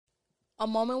A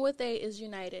Moment with A is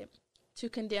united to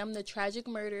condemn the tragic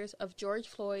murders of George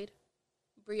Floyd,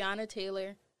 Breonna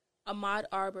Taylor, Ahmaud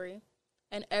Arbery,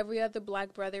 and every other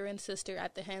Black brother and sister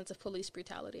at the hands of police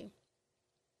brutality.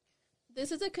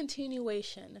 This is a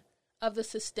continuation of the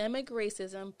systemic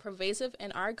racism pervasive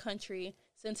in our country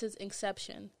since its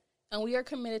inception, and we are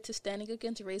committed to standing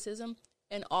against racism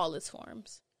in all its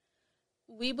forms.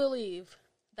 We believe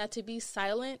that to be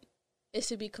silent is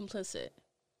to be complicit.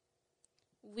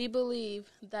 We believe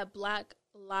that Black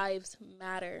lives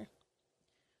matter.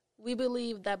 We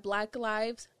believe that Black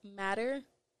lives matter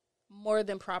more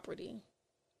than property.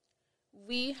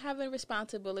 We have a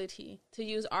responsibility to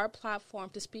use our platform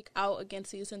to speak out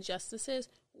against these injustices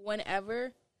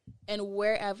whenever and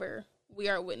wherever we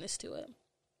are witness to it.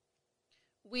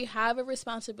 We have a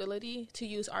responsibility to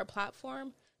use our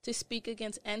platform to speak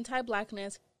against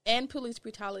anti-Blackness and police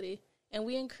brutality, and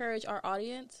we encourage our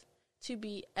audience to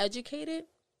be educated,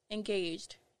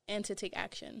 engaged, and to take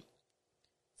action.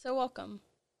 So welcome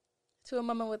to A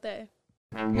Moment with A.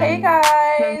 Hey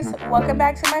guys, welcome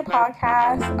back to my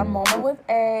podcast, A Moment with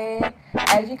A.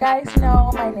 As you guys know,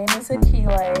 my name is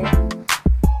Akile.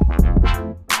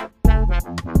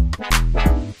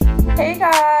 Hey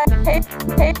guys,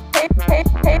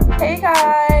 hey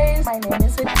guys, my name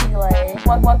is Akile.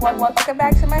 Welcome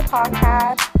back to my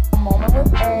podcast, A Moment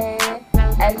with A.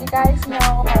 As you guys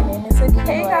know, my name is Akile.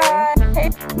 Hey guys,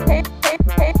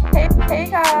 hey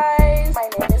guys, my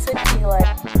name is Akile.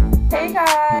 Hey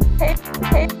guys,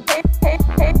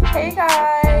 hey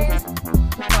guys.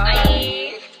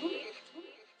 Bye.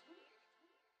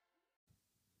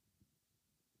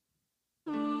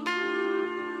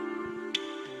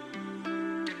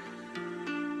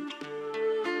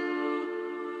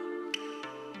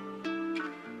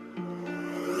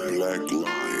 Black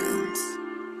Lions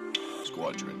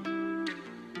Squadron.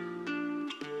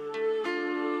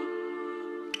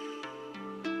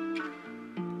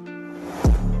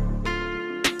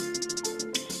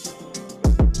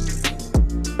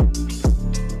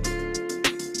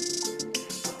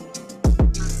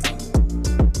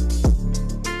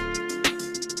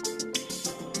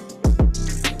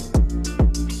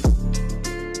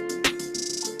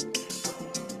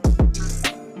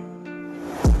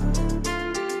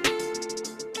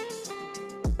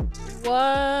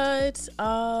 What's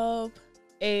up,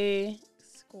 A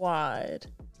squad?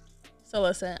 So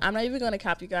listen, I'm not even going to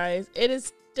cap you guys. It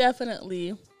is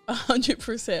definitely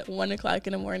 100% 1 o'clock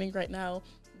in the morning right now,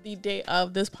 the day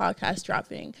of this podcast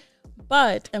dropping.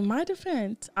 But in my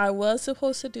defense, I was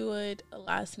supposed to do it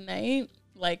last night,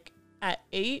 like at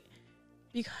 8,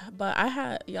 but I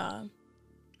had,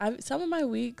 some of my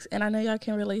weeks, and I know y'all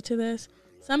can relate to this,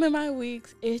 some of my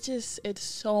weeks, it's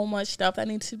so much stuff that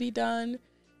needs to be done.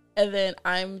 And then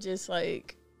I'm just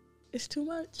like, it's too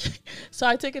much. So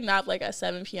I took a nap like at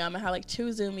 7 p.m. I had like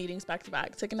 2 Zoom meetings back to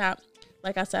back. Took a nap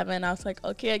like at 7. I was like,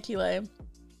 okay, Akile,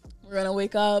 we're going to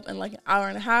wake up in like an hour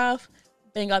and a half,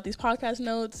 bang out these podcast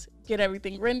notes, get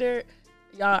everything rendered.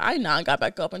 Y'all, I not got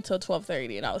back up until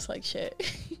 12:30 and I was like,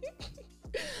 shit.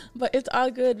 But it's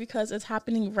all good because it's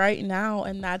happening right now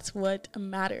and that's what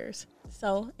matters.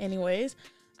 So anyways,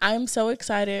 I'm so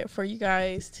excited for you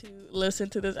guys to listen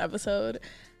to this episode.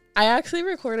 I actually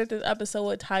recorded this episode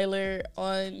with Tyler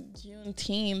on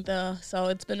Juneteenth, so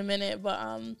it's been a minute,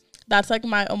 but that's like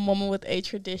my A Moment with A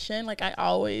tradition. Like I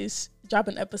always drop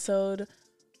an episode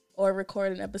or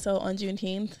record an episode on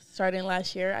Juneteenth starting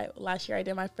last year. Last year I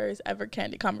did my first ever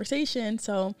candid conversation,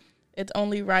 so it's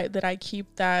only right that I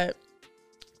keep that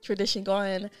tradition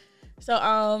going. So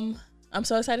I'm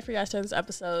so excited for you guys to start this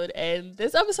episode. And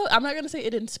this episode, I'm not going to say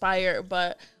it inspired,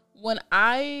 but when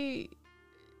I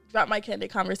drop my candid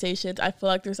conversations, I feel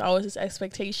like there's always this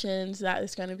expectations that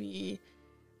it's going to be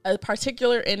a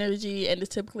particular energy and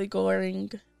it's typically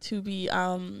going to be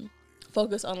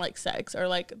focused on like sex or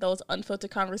like those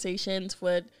unfiltered conversations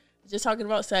with just talking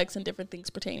about sex and different things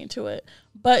pertaining to it.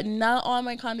 But not all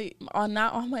my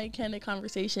candid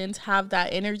conversations have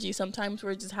that energy. Sometimes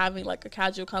we're just having like a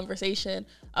casual conversation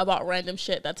about random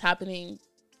shit that's happening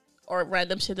or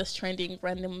random shit that's trending,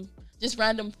 random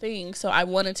things. So I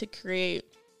wanted to create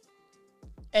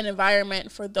an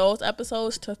environment for those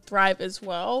episodes to thrive as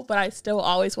well, but I still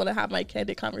always want to have my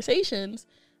candid conversations.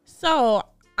 So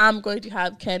I'm going to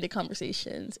have candid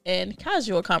conversations and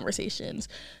casual conversations.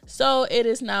 So it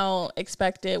is now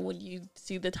expected when you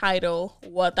see the title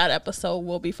what that episode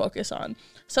will be focused on.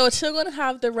 So it's still going to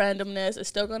have the randomness. It's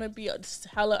still going to be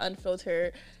hella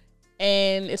unfiltered.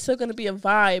 And it's still going to be a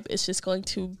vibe. It's just going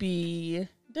to be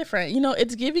different. You know,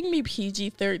 it's giving me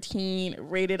PG-13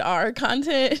 rated R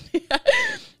content.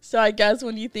 So I guess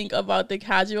when you think about the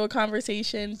casual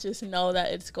conversations, just know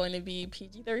that it's going to be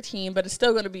PG-13, but it's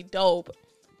still going to be dope.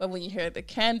 But when you hear the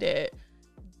candid,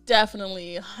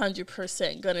 definitely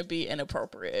 100% going to be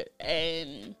inappropriate.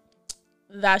 And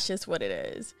that's just what it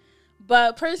is.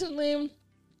 But personally,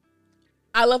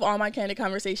 I love all my candid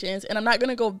conversations, and I'm not going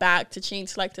to go back to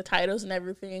change like the titles and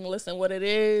everything. Listen, what it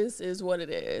is what it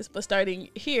is. But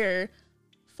starting here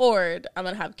forward, I'm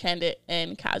going to have candid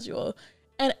and casual.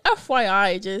 And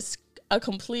FYI, just a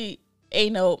complete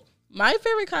A-note. My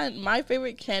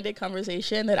favorite candid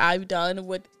conversation that I've done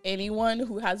with anyone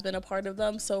who has been a part of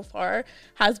them so far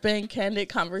has been candid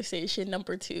conversation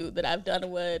number 2 that I've done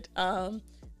with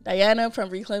Diana from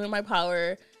Reclaiming My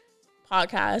Power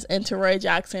podcast and Roy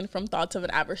Jackson from Thoughts of an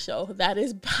Average Show. That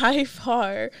is by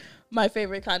far my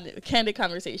favorite candid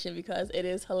conversation because it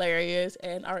is hilarious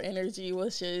and our energy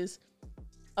was just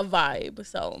a vibe.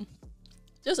 So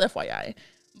just FYI.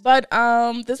 But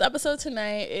this episode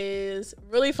tonight is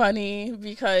really funny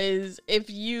because if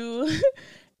you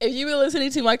been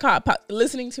listening to my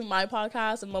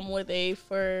podcast, A Moment with A,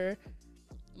 for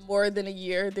more than a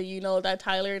year, then you know that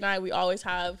Tyler and I, we always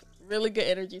have really good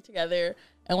energy together.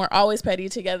 And we're always petty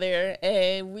together,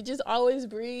 and we just always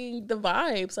bring the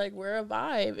vibes. Like, we're a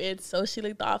vibe. It's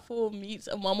socially thoughtful meets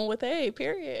A Moment with A,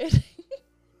 period.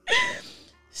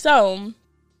 So,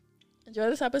 enjoy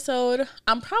this episode.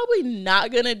 I'm probably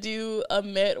not going to do a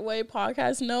midway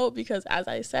podcast note because, as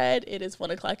I said, it is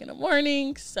 1 o'clock in the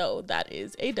morning, so that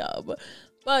is a dub.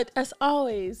 But, as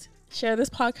always, share this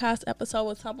podcast episode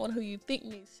with someone who you think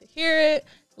needs to hear it.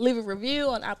 Leave a review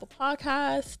on Apple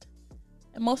Podcast.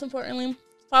 And most importantly,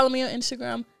 follow me on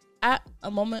Instagram at A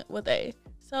Moment with A.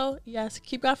 So, yes,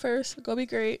 keep God first. Go be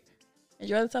great.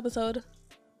 Enjoy this episode.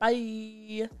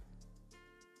 Bye.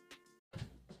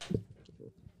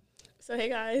 So, hey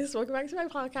guys, welcome back to my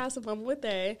podcast, A Moment with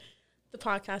A. The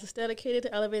podcast is dedicated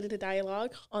to elevating the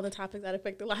dialogue on the topics that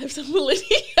affect the lives of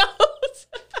millennials.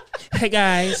 Hey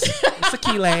guys, it's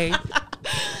Akile.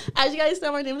 As you guys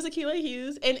know, my name is Akile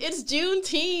Hughes, and it's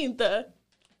Juneteenth.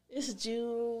 It's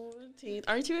Juneteenth.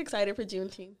 Aren't you excited for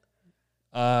Juneteenth?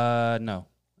 No.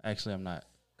 Actually, I'm not.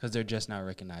 Because they're just not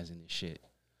recognizing this shit.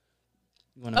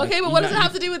 Okay, but what does it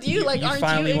have to do with you? Like, aren't you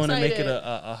excited? You finally want to make it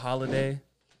a holiday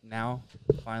now?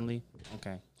 Finally?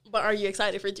 Okay. But are you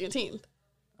excited for Juneteenth?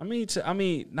 I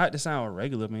mean, not to sound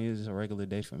regular, it's just a regular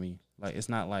day for me. Like, it's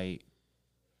not like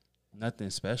nothing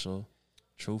special,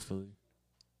 truthfully.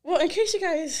 Well, in case you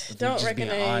guys don't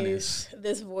recognize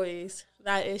this voice,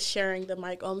 that is sharing the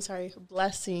mic. Oh, I'm sorry,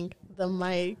 blessing the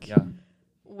mic. Yeah.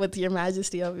 With your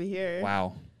majesty over here.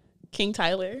 Wow. King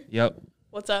Tyler. Yep.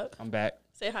 What's up? I'm back.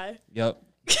 Say hi. Yep.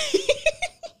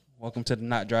 Welcome to the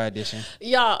Not Dry edition.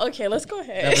 Yeah, okay, let's go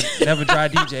ahead. Never dry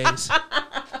DJs.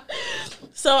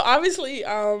 So, obviously,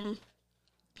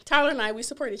 Tyler and I, we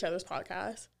support each other's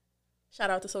podcast. Shout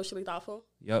out to Socially Thoughtful.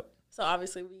 Yep. So,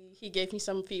 obviously, he gave me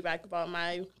some feedback about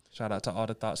my... Shout out to All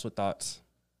the Thoughts with Thoughts.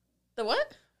 The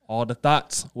what? All the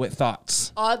Thoughts with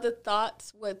Thoughts. All the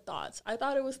Thoughts with Thoughts. I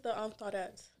thought it was the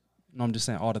Thoughts. No, I'm just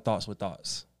saying All the Thoughts with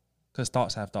Thoughts. Because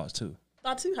thoughts have thoughts, too.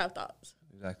 Thoughts do have thoughts.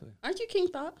 Exactly. Aren't you King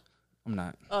Thought? I'm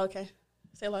not. Oh, okay.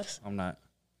 Say less. I'm not.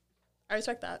 I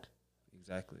respect that.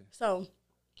 Exactly. So,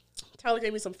 Tyler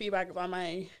gave me some feedback about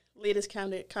my latest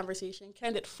Candid conversation,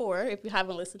 Candid 4. If you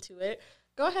haven't listened to it,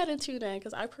 go ahead and tune in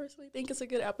because I personally think it's a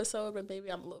good episode, but maybe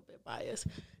I'm a little bit biased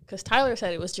because Tyler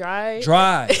said it was dry.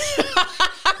 Dry.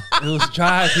 It was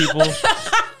dry, people.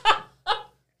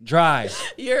 Dry.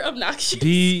 You're obnoxious.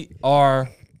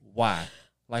 D-R-Y.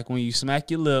 Like when you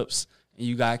smack your lips and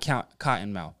you got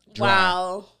cotton mouth.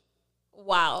 Dry.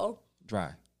 Wow.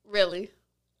 Dry. Really?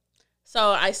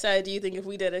 So I said, do you think if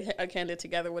we did a Candid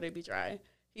together, would it be dry?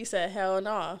 He said, hell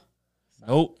no.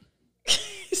 Nope.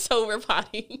 So we're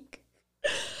potting.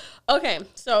 Okay,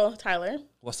 so Tyler.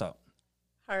 What's up?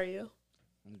 How are you?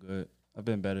 I'm good. I've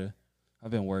been better.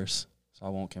 I've been worse, so I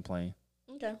won't complain.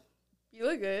 Okay. You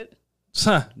look good.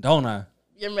 Don't I?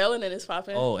 Your melanin is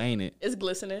popping. Oh, ain't it? It's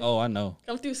glistening. Oh, I know.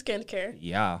 Come through skincare.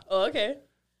 Yeah. Oh, okay.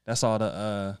 That's all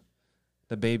the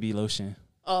baby lotion.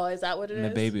 Oh, is that what it is?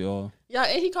 The baby oil. Yeah,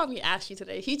 and he called me ashy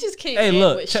today. He just came Hey, in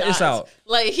look, with check shots. this out.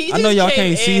 Like, he just I know y'all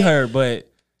came can't see in. her,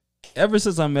 but ever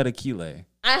since I met Akile,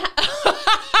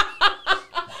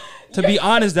 to be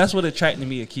honest, that's what attracted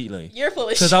me to Akile. You're full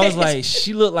of shit. Because I was like,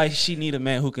 she looked like she need a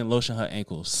man who can lotion her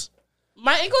ankles.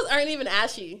 My ankles aren't even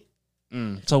ashy.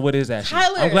 So what is ashy?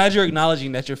 Tyler. I'm glad you're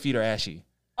acknowledging that your feet are ashy.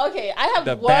 Okay, I have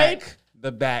The one.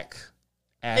 back,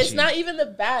 ashy. It's not even the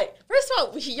back. First of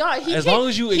all, y'all, As long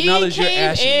as you acknowledge you're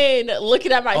ashy. He came in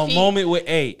looking at my feet. A moment with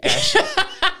ashy.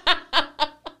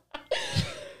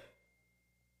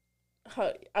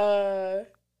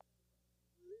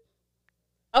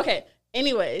 Okay.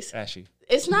 Anyways, Ashy.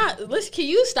 it's not. Listen, can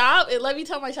you stop and let me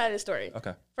tell my side of the story?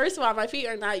 Okay. First of all, my feet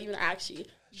are not even ashy.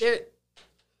 They're.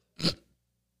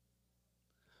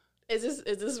 Is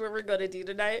this what we're gonna do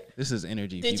tonight? This is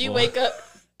energy. Did people. you wake up?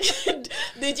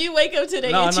 Did you wake up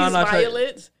today No, and choose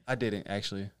violets? I didn't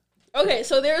actually. Okay,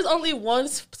 so there's only one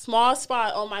small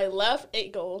spot on my left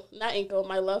ankle, not ankle,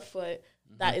 my left foot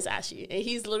that is ashy, and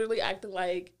he's literally acting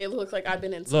like it looks like I've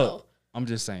been in snow. Look, I'm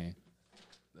just saying.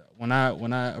 When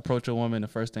I approach a woman, the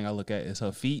first thing I look at is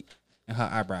her feet and her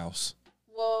eyebrows.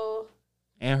 Well,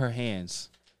 and her hands,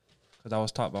 because I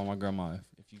was taught by my grandma,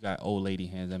 if you got old lady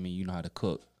hands, I mean you know how to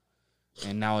cook.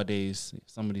 And nowadays,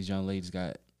 some of these young ladies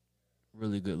got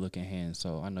really good looking hands,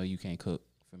 so I know you can't cook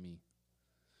for me.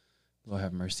 Lord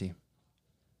have mercy.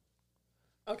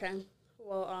 okay.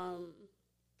 Well,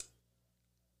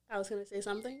 I was gonna say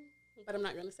something, but I'm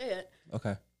not gonna say it.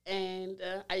 Okay. And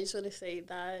I just want to say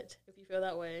that if you feel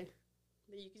that way,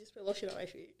 then you can just put lotion on my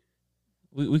feet.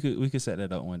 We could set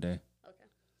that up one day.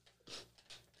 Okay.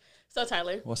 So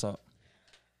Tyler, What's up?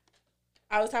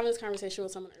 I was having this conversation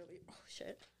with someone earlier. Oh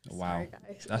shit! Wow. Sorry,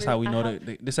 guys. That's how we know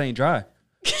that this ain't dry.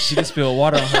 She just spilled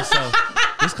water on herself.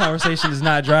 This conversation is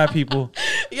not dry, people.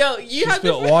 Yo, She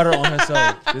spilled water on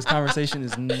herself. This conversation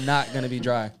is not gonna be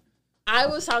dry. I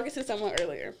was talking to someone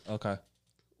earlier. Okay.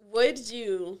 Would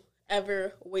you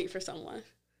ever wait for someone?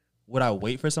 Would I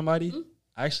wait for somebody? Mm-hmm.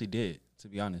 I actually did, to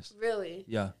be honest. Really?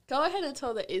 Yeah. Go ahead and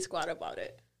tell the A Squad about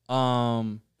it.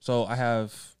 So I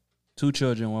have 2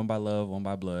 children, one by love, one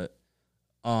by blood.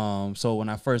 So when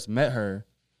I first met her,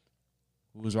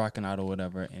 we was rocking out or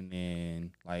whatever, and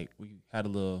then like we had a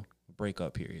little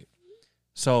breakup period.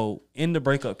 So in the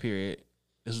breakup period,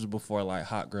 this was before like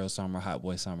hot girl summer, hot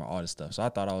boy summer, all this stuff. So I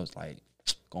thought I was like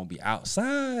gonna be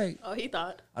outside. Oh, he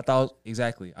thought. I thought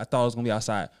I was gonna be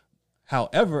outside.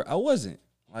 However, I wasn't.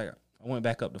 Like I went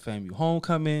back up to FAMU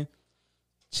homecoming,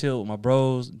 chilled with my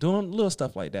bros, doing little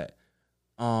stuff like that.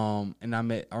 And I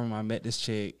remember I met this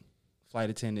chick, flight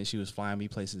attendant. She was flying me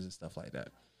places and stuff like that.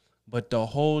 But the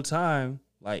whole time,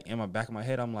 like in my back of my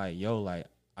head, I'm like, yo, like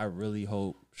I really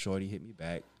hope Shorty hit me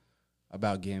back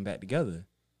about getting back together.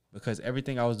 Because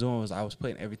everything I was doing was I was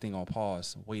putting everything on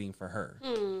pause, waiting for her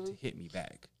to hit me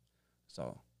back.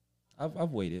 So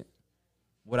I've waited.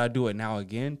 Would I do it now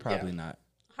again? Probably not.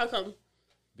 How come?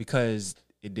 Because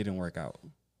it didn't work out.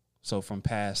 So from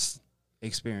past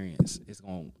experience, it's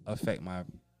going to affect my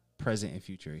present and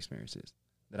future experiences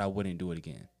that I wouldn't do it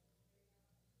again.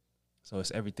 So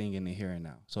it's everything in the here and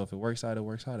now. So if it works out, it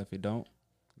works out. If it don't,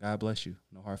 God bless you.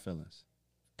 No hard feelings.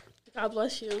 God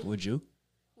bless you. Would you?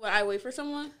 Would I wait for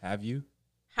someone? Have you?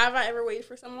 Have I ever waited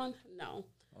for someone? No.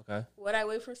 Okay. Would I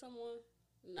wait for someone?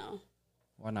 No.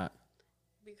 Why not?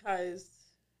 Because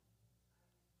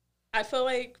I feel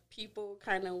like people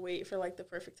kind of wait for like the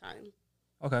perfect time.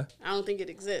 Okay. I don't think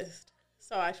it exists.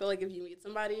 So I feel like if you meet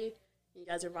somebody, you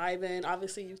guys are vibing,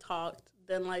 obviously you talked,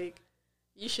 then like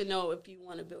you should know if you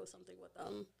want to build something with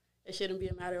them. It shouldn't be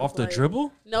a matter of off the like,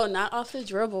 dribble? No, not off the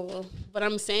dribble. But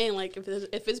I'm saying like if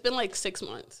it's been like 6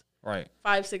 months, right,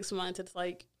 5-6 months, it's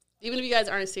like even if you guys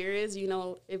aren't serious, you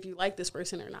know if you like this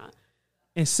person or not.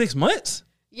 In 6 months?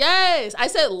 Yes, I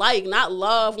said like, not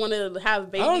love. Want to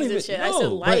have babies and shit. I said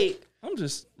like. I'm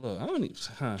just look.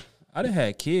 I done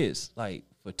had kids like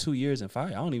for 2 years and 5.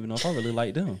 I don't even know if I really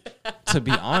like them. To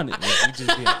be honest, like, we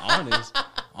just being honest,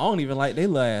 I don't even like their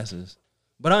little asses.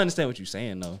 But I understand what you're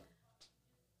saying though.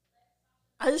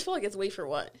 I just feel like it's wait for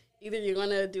what? Either you're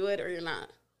gonna do it or you're not.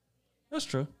 That's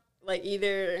true. Like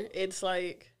either it's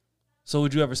like. So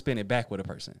would you ever spin it back with a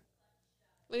person?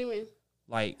 What do you mean?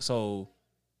 Like so,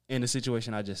 in the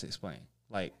situation I just explained,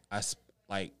 like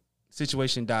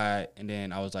situation died, and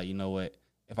then I was like, you know what?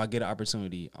 If I get an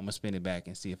opportunity, I'm gonna spin it back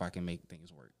and see if I can make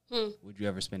things work. Would you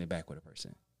ever spin it back with a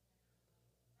person?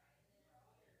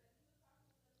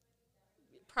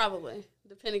 Probably,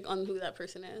 depending on who that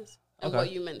person is and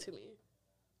what you meant to me.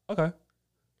 Okay.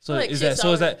 So like is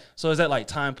that like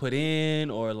time put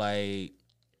in or like?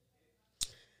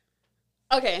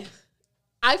 Okay,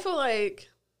 I feel like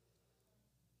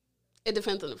it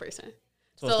depends on the person.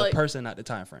 So it's the person, not the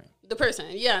time frame. The person,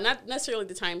 yeah, not necessarily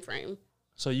the time frame.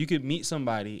 So you could meet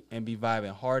somebody and be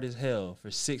vibing hard as hell for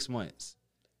 6 months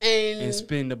and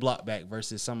spin the block back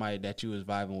versus somebody that you was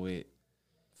vibing with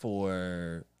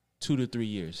for 2 to 3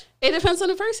 years. It depends on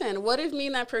the person. What if me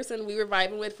and that person we were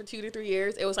vibing with for 2 to 3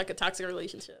 years, it was like a toxic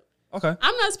relationship? Okay.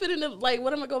 I'm not spinning the, like,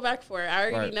 what am I go back for?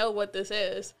 I already know what this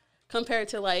is. Compared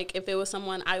to, like, if it was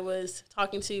someone I was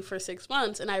talking to for 6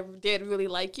 months and I did really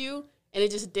like you and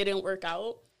it just didn't work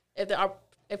out, if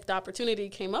the opportunity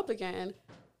came up again,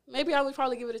 maybe I would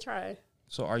probably give it a try.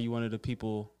 So are you one of the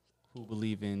people who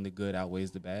believe in the good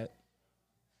outweighs the bad.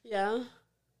 Yeah.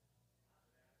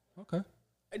 Okay.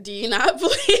 Do you not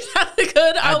believe that the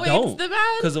good outweighs the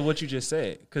bad? Because of what you just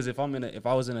said. Because if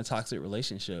I was in a toxic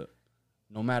relationship,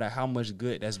 no matter how much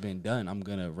good that's been done, I'm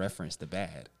gonna reference the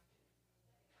bad.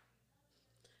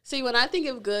 See, when I think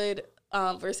of good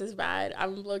versus bad,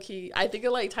 I'm low key. I think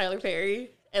of like Tyler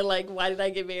Perry and like, why did I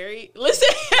get married? Listen,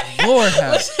 Lord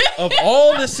have of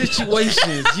all the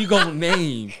situations you gonna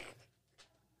name.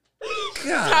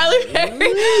 God, Tyler Perry.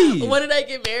 really? When did I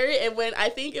get married? And when I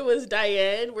think it was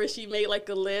Diane, where she made like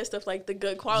a list of like the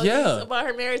good qualities about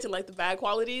her marriage and like the bad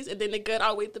qualities, and then the good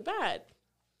outweighed the bad.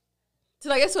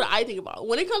 So I guess what I think about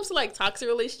when it comes to like toxic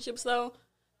relationships, though,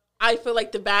 I feel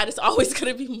like the bad is always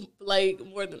gonna be like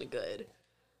more than the good.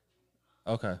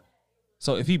 Okay,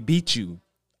 so if he beat you,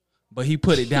 but he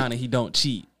put it down and he don't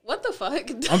cheat. What the fuck?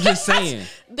 I'm just saying.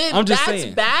 Then that's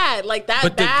bad. Like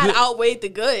that bad outweighed the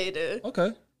good.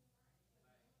 Okay.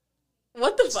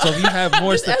 What the fuck? So if you have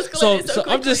more stuff. So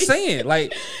I'm just saying,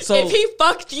 like, so if he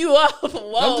fucked you up,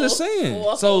 whoa. I'm just saying.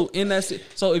 Whoa. So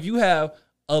so if you have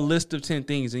a list of 10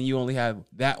 things and you only have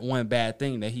that one bad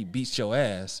thing that he beats your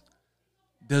ass,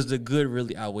 does the good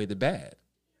really outweigh the bad?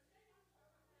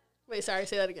 Wait, sorry,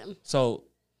 say that again. So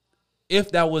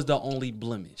if that was the only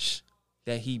blemish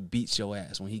that he beats your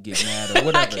ass when he gets mad or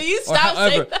whatever, can you stop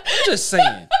saying that? I'm just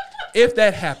saying, if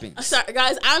that happens. Sorry,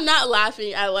 guys, I'm not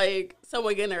laughing at like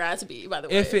someone getting their ass beat, by the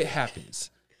way. If it happens,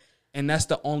 and that's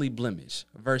the only blemish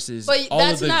versus but all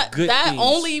that's of the not good that things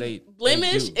only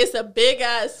blemish is a big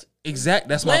ass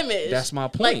that's blemish. That's my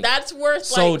point. Like that's worth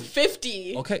like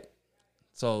 50. Okay.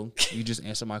 So you just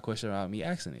answered my question about me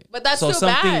asking it. But that's so still some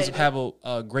bad. things have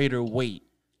a greater weight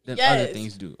than other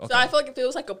things do. Okay. So I feel like if it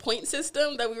was like a point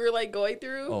system that we were like going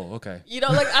through. Oh, okay. You know,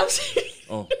 like I'm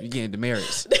oh, you're getting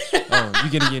demerits. Oh,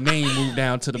 you're getting your name moved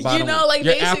down to the bottom. You know, like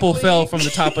your apple fell from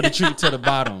the top of the tree to the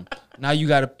bottom. Now you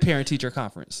got a parent-teacher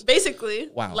conference. Basically.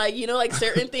 Wow. Like, you know, like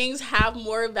certain things have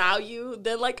more value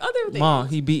than like other things. Mom,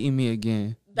 he beating me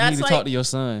again. That's you need to talk to your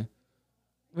son.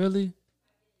 Really?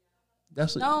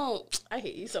 That's what, no, I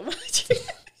hate you so much.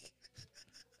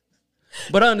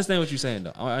 But I understand what you're saying,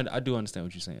 though. I do understand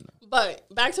what you're saying, though.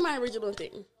 But back to my original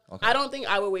thing. Okay. I don't think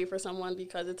I would wait for someone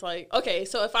because it's like, okay,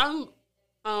 so if I'm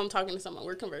talking to someone,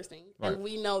 we're conversing, and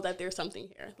we know that there's something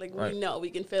here. Like, we know, we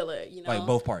can feel it, you know? Like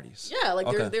both parties. Yeah, like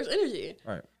there's energy.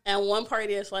 Right. And one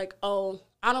party is like, oh,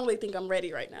 I don't really think I'm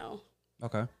ready right now.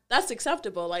 Okay. That's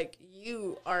acceptable. Like,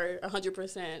 you are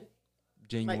 100%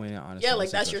 genuine and honest. Yeah, like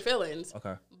that's your feelings.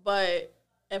 Okay. But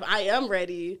if I am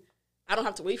ready, I don't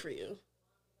have to wait for you.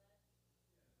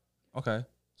 Okay.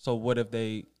 So what if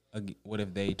they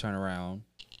turn around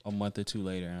a month or two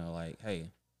later and are like,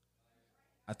 hey,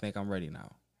 I think I'm ready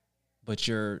now. But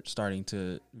you're starting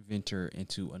to venture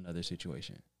into another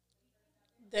situation.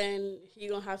 Then he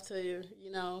gonna have to,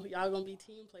 you know, y'all gonna be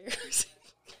team players.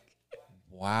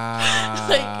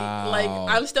 Wow. like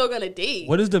I'm still gonna date.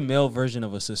 What is the male version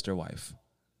of a sister wife?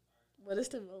 What is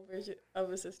the male version of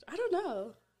a sister? I don't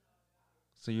know.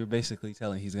 So you're basically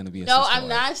telling he's gonna be a no, sister I'm wife.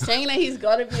 not saying that he's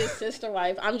gonna be a sister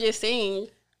wife. I'm just saying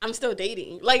I'm still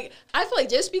dating. Like, I feel like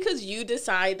just because you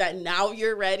decide that now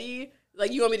you're ready,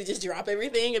 like you want me to just drop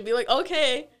everything and be like,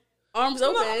 okay, arms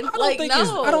open.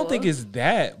 I don't think it's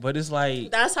that, but it's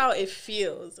like that's how it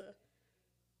feels.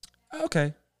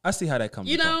 Okay, I see how that comes.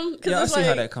 You know, I see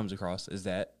how that comes across. Is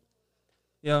that?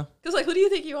 Yeah. Because like, who do you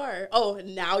think you are? Oh,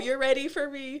 now you're ready for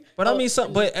me. But I mean,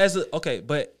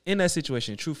 but in that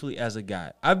situation, truthfully, as a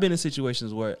guy, I've been in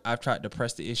situations where I've tried to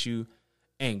press the issue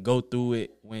and go through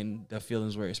it when the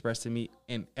feelings were expressed to me,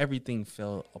 and everything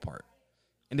fell apart.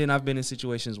 And then I've been in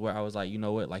situations where I was like, you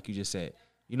know what, like you just said,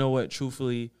 you know what,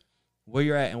 truthfully, where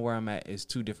you're at and where I'm at is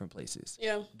two different places.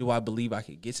 Yeah. Do I believe I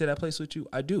could get to that place with you?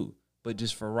 I do. But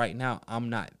just for right now, I'm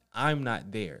not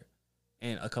there.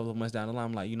 And a couple of months down the line,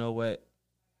 I'm like, you know what?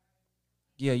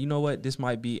 Yeah, you know what? This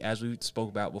might be, as we spoke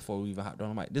about before we even hopped on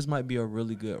the mic, this might be a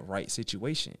really good right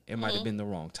situation. It might have been the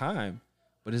wrong time,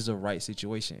 but it's a right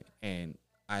situation. And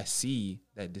I see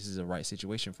that this is a right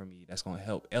situation for me that's going to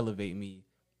help elevate me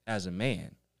as a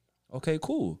man. Okay,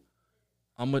 cool.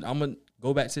 I'm gonna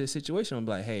go back to the situation and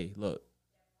be like, hey, look,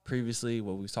 previously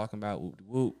what we was talking about, whoop,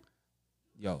 whoop,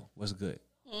 yo, what's good?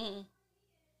 Mm-hmm.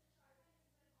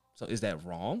 So is that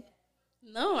wrong?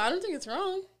 No, I don't think it's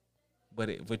wrong.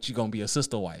 But you gonna be a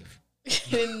sister wife?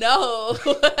 No,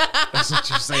 that's what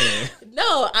you're saying.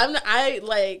 No,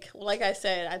 like I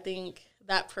said, I think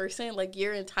that person, like,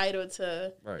 you're entitled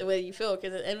to the way you feel,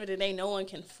 because at the end of the day, no one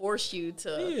can force you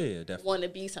to want to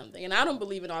be something. And I don't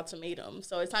believe in ultimatum,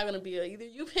 so it's not gonna be either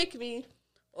you pick me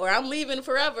or I'm leaving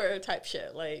forever type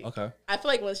shit. Like, Okay. I feel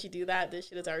like once you do that, this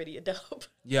shit is already a dope.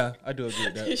 Yeah, I do agree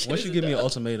with This that. shit Once is you a give me an dope.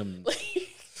 ultimatum,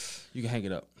 you can hang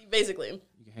it up. Basically.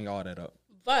 You can hang all that up.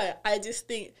 But I just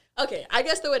think, okay, I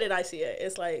guess the way that I see it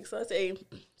is like, so let's say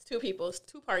it's two people, it's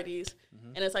two parties,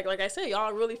 and it's like I said, y'all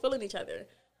are really feeling each other,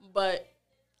 but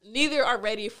neither are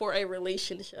ready for a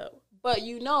relationship. But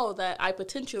you know that I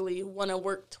potentially want to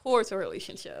work towards a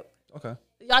relationship. Okay.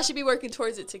 Y'all should be working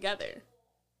towards it together.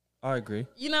 I agree.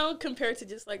 You know, compared to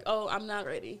just like, oh, I'm not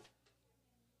ready.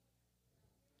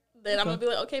 Then I'm going to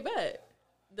be like, okay, bet.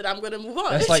 Then I'm going to move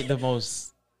on. That's like the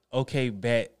most okay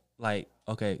bet. Like,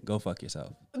 okay, go fuck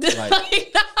yourself. Like,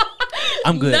 no.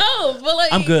 I'm good. No, but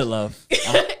like. I'm good, love.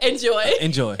 Enjoy.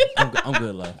 Enjoy. I'm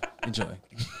good, love. Enjoy.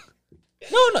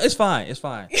 No, it's fine. It's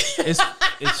fine.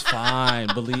 It's fine.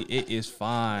 Believe it is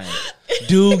fine.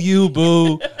 Do you,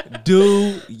 boo?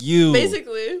 Do you?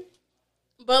 Basically.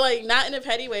 But like not in a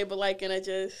petty way, but like in a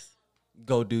just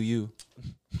go do you.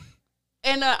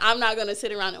 And I'm not gonna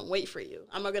sit around and wait for you.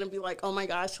 I'm not gonna be like, oh my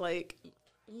gosh, like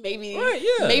maybe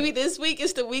maybe this week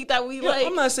is the week that we like.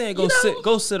 I'm not saying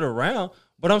go sit around,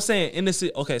 but I'm saying in the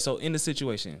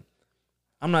situation.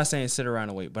 I'm not saying sit around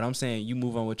and wait, but I'm saying you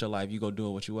move on with your life, you go do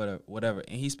it with you, whatever.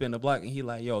 And he spin the block and he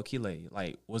like, yo, Kile,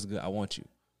 like, what's good? I want you.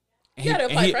 And you gotta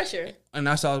apply pressure. And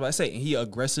that's what I was about to say. And he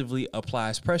aggressively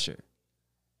applies pressure.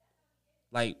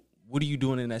 Like, what are you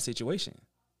doing in that situation?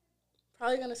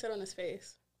 Probably gonna sit on his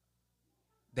face.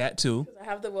 That too. Because I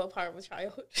have the willpower of a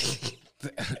child.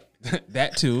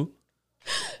 That too.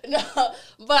 No,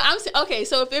 but I'm okay.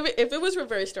 So if it was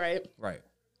reversed, right? Right.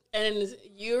 And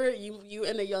you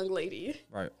and a young lady,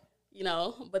 right? You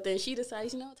know, but then she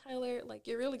decides, Tyler, like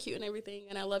you're really cute and everything,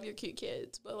 and I love your cute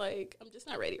kids, but like I'm just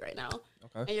not ready right now.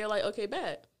 Okay. And you're like, okay,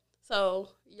 bet. So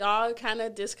y'all kind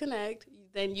of disconnect.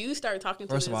 Then you start talking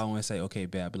to. First of all, I want to say, okay,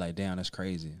 bet. I'd be like, damn, that's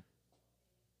crazy.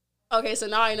 Okay, so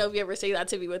now I know if you ever say that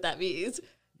to me, what that means.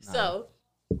 Nah. So,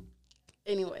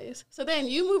 anyways, so then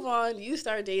you move on. You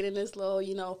start dating this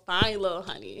little, fine little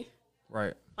honey.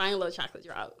 Right. Fine little chocolate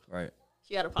drop. Right.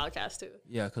 She had a podcast too.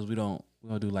 Yeah, because we don't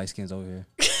do light skins over here.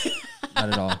 Not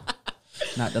at all.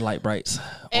 Not the light brights.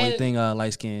 And only thing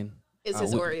light skin is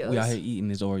his Oreos. We out here eating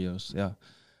his Oreos. Yeah.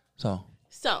 So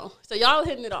y'all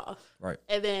hitting it off. Right.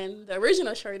 And then the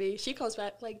original shorty, she comes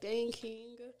back like, dang,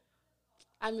 King,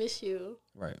 I miss you.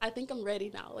 Right. I think I'm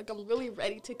ready now. Like, I'm really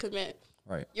ready to commit.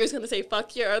 Right. You're just gonna say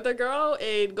fuck your other girl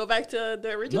and go back to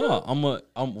the original? No,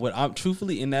 I'm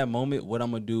truthfully in that moment, what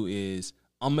I'm gonna do is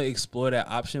I'm gonna explore that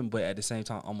option, but at the same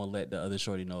time, I'm gonna let the other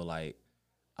shorty know, like,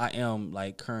 I am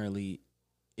like currently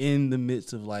in the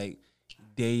midst of like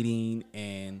dating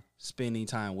and spending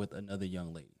time with another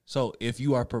young lady. So if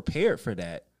you are prepared for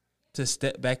that, to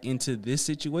step back into this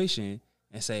situation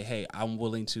and say, hey, I'm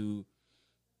willing to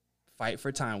fight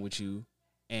for time with you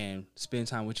and spend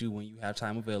time with you when you have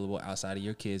time available outside of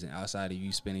your kids and outside of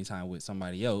you spending time with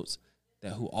somebody else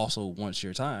that who also wants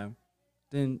your time,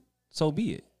 then so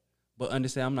be it. But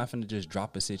understand, I'm not going to just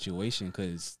drop a situation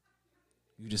because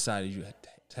you decided you had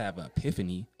to have an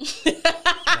epiphany.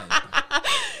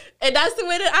 And that's the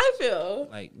way that I feel.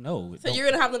 Like, no. So you're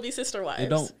going to have to be sister wives. They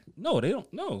don't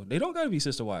got to be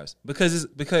sister wives.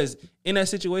 Because in that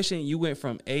situation, you went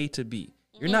from A to B.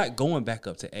 You're not going back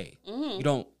up to A.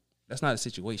 Mm-hmm. That's not a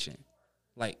situation.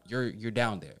 Like, you're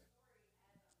down there.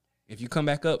 If you come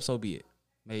back up, so be it.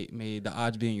 May the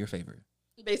odds be in your favor.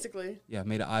 Basically. Yeah,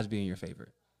 may the odds be in your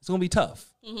favor. It's going to be tough.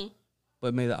 Mm-hmm.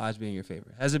 But may the odds be in your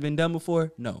favor. Has it been done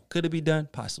before? No. Could it be done?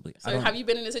 Possibly. So have you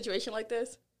been in a situation like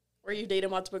this? Where you've dated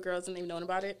multiple girls and they've known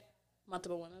about it?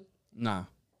 Multiple women? Nah.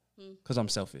 Because I'm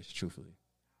selfish, truthfully.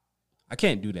 I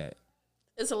can't do that.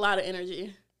 It's a lot of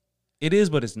energy. It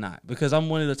is, but it's not. Because I'm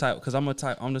the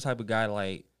type of guy,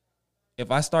 like,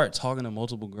 if I start talking to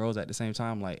multiple girls at the same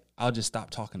time, like, I'll just stop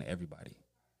talking to everybody.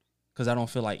 Because I don't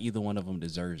feel like either one of them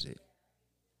deserves it.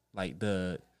 Like,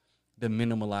 the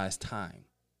minimalized time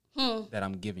that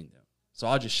I'm giving them. So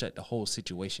I'll just shut the whole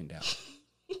situation down.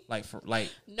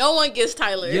 No one gets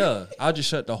Tyler. Yeah, I'll just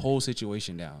shut the whole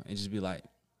situation down and just be like,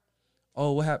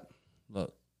 oh, what happened?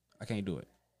 Look, I can't do it.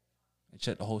 And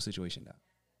shut the whole situation down.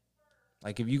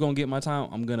 Like, if you're going to get my time,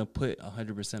 I'm going to put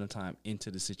 100% of time into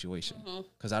the situation.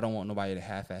 Because I don't want nobody to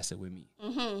half-ass it with me.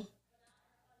 Mm-hmm.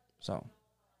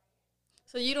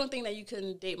 So you don't think that you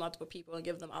can date multiple people and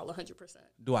give them all 100%?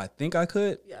 Do I think I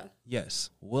could? Yeah. Yes.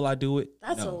 Will I do it?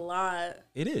 That's a lot.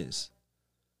 It is.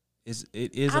 It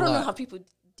is a lot. I don't know how people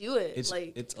do it.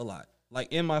 It's a lot.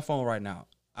 Like, in my phone right now,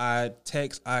 I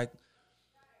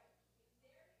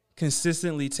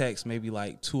consistently text maybe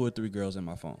like 2 or 3 girls in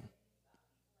my phone.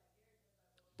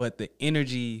 But the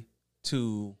energy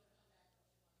to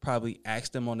probably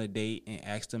ask them on a date and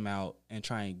ask them out and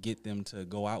try and get them to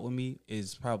go out with me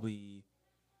is probably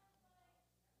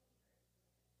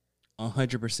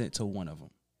 100% to one of them.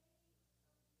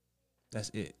 That's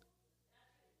it.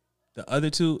 The other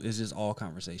two is just all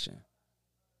conversation.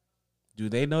 Do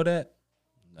they know that?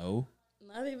 No.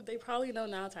 No, they probably know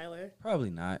now, Tyler. Probably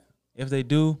not. If they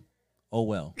do, oh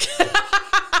well.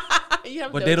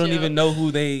 But they don't even know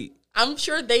who they... I'm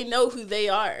sure they know who they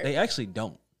are. They actually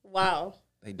don't. Wow.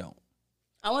 They don't.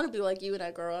 I want to be like you when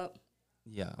I grow up.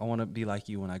 Yeah, I want to be like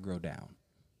you when I grow down.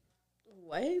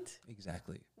 What?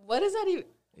 Exactly. What does that even...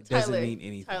 It doesn't mean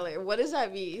anything. Tyler, what does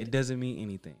that mean? It doesn't mean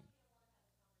anything.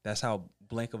 That's how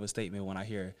blank of a statement when I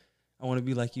hear, I want to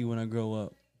be like you when I grow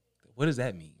up. What does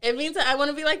that mean? It means that I want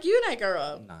to be like you when I grow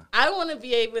up. Nah. I want to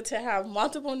be able to have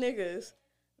multiple niggas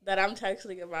that I'm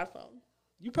texting on my phone.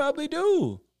 You probably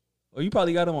do. Or you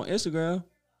probably got them on Instagram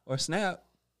or Snap.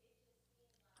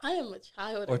 I am a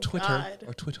child or of Twitter. God.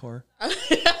 Or Twitter.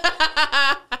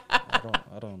 I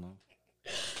don't know.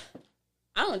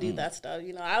 I don't do that stuff.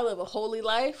 You know, I live a holy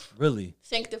life. Really?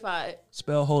 Sanctified.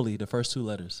 Spell holy, the first two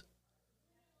letters.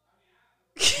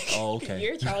 Oh, okay.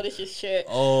 You're childish as shit.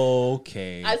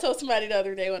 Okay. I told somebody the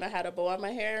other day when I had a bow on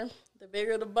my hair, the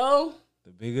bigger the bow,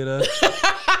 the bigger the...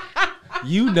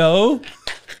 You know.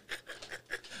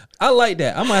 I like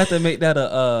that. I might have to make that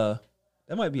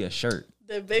that might be a shirt.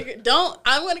 The bigger...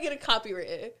 I'm going to get a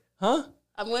copyright. Huh?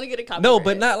 I'm going to get a copyright. No,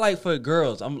 but not like for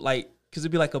girls. I'm like, because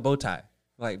it'd be like a bow tie.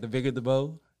 Like, the bigger the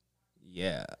bow.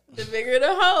 Yeah. The bigger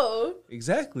the hoe.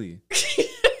 Exactly.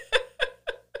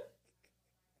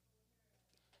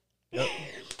 Yep.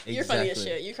 You're funny as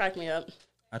shit. You crack me up.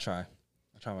 I try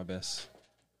my best.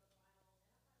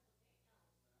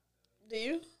 Do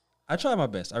you? I try my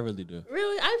best. I really do.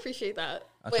 Really? I appreciate that.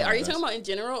 Wait, are you talking about in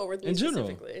general or with me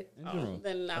specifically? In general.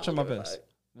 Then I try my best.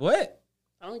 What?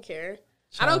 I don't care.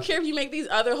 I don't care if you make these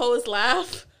other hoes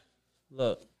laugh.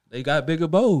 Look, they got bigger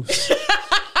bows.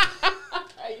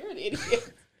 You're an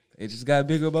idiot. They just got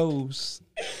bigger bows.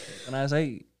 And I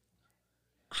say,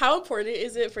 how important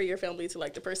is it for your family to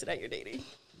like the person that you're dating?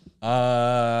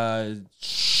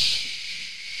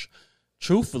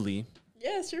 Truthfully.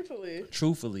 Yes, truthfully.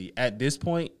 Truthfully, at this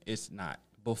point, it's not.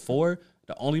 Before,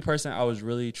 the only person I was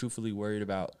really truthfully worried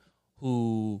about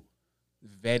who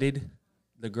vetted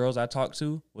the girls I talked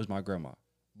to was my grandma.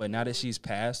 But now that she's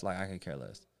passed, like, I can care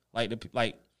less.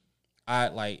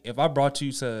 If I brought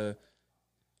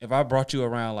you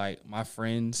around like my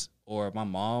friends or my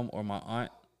mom or my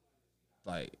aunt,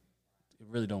 like, it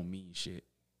really don't mean shit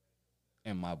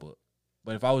in my book.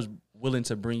 But if I was willing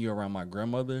to bring you around my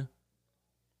grandmother,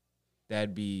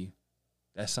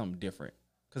 that's something different.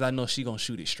 Cause I know she gonna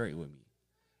shoot it straight with me.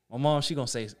 My mom, she gonna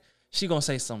say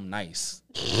something nice.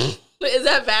 Is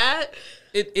that bad?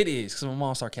 It is, cause my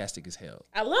mom's sarcastic as hell.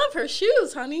 I love her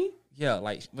shoes, honey. Yeah,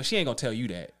 like, but she ain't gonna tell you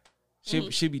that.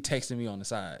 She'll be texting me on the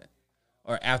side.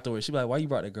 Or afterwards, she'll be like, why you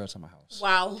brought that girl to my house?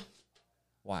 Wow.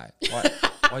 Why you brought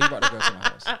that girl to my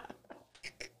house?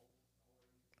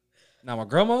 Now, my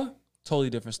grandma, totally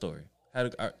different story.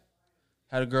 Had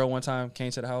a girl one time,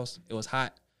 came to the house. It was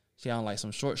hot. She had on like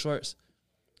some short shorts.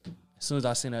 As soon as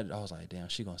I seen that, I was like, damn,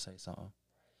 she gonna say something.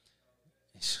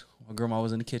 My grandma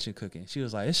was in the kitchen cooking. She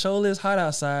was like, it sure is hot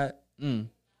outside.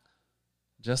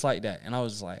 Just like that. And I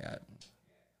was just like,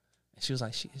 she was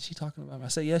like, is she talking about me? I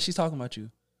said, yeah, she's talking about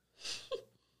you.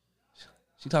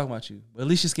 She talking about you. But at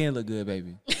least your skin look good,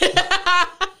 baby.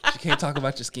 She can't talk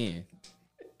about your skin.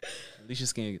 At least your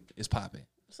skin is popping.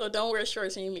 So don't wear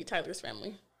shorts when you meet Tyler's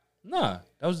family. Nah,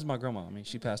 that was just my grandma. I mean,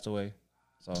 she passed away.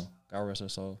 So, God rest her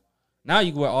soul. Now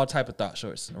you can wear all type of thought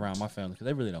shorts around my family because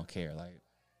they really don't care. Like,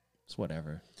 it's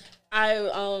whatever.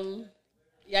 You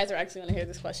guys are actually going to hear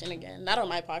this question again. Not on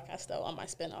my podcast, though, on my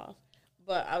spinoff.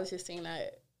 But I was just saying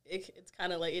that it's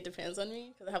kind of like it depends on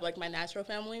me because I have, like, my natural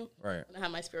family. Right. And I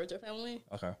have my spiritual family.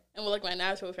 Okay. And with, like, my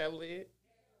natural family,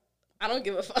 I don't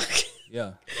give a fuck.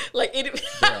 Yeah. Like, They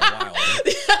are wild.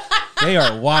 They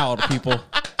are wild, people.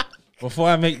 Before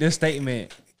I make this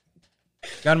statement,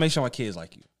 gotta make sure my kids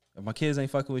like you. If my kids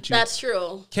ain't fucking with you, that's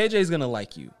true. KJ's gonna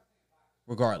like you,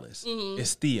 regardless. Mm-hmm.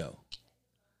 It's Theo.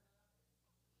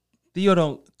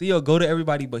 Theo go to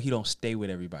everybody, but he don't stay with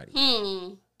everybody.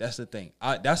 That's the thing.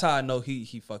 That's how I know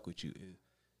he fuck with you.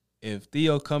 If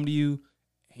Theo come to you,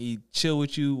 he chill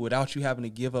with you without you having to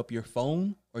give up your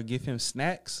phone or give him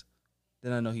snacks,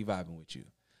 then I know he vibing with you.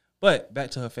 But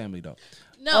back to her family though.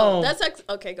 No, that's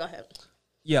okay. Go ahead.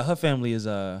 Yeah, her family is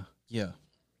yeah.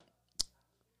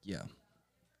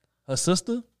 Her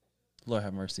sister, Lord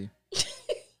have mercy.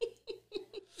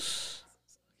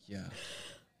 Yeah.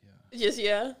 Just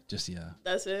yeah. Just yeah.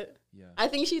 That's it. Yeah. I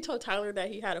think she told Tyler that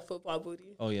he had a football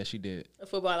booty. Oh yeah, she did. A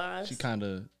football ass. She kind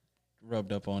of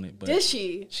rubbed up on it, but did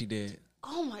she? She did.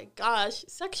 Oh my gosh,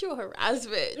 sexual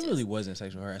harassment. It really wasn't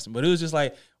sexual harassment, but it was just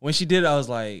like when she did it, I was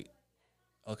like,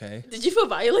 okay. Did you feel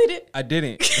violated? I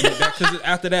didn't, because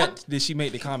after that, did she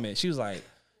make the comment? She was like,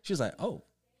 oh,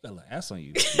 you got a little ass on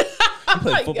you. You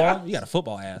play football? Gosh. You got a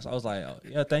football ass. I was like, oh,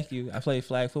 yeah, thank you. I play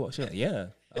flag football. She was like, yeah,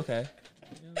 okay.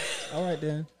 Yeah, all right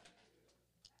then.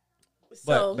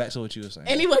 So, but back to what you were saying.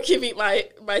 Anyone can meet my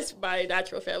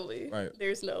natural family. Right.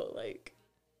 There's no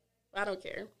I don't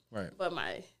care. Right. But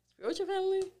my spiritual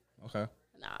family, Okay.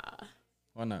 nah.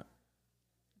 Why not?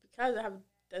 Because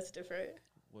that's different.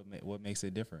 What makes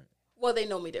it different? Well, they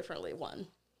know me differently. One,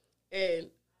 and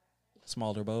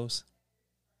Smaller bows?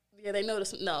 yeah, they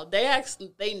notice. No, they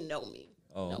know me.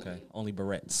 Oh, okay. Only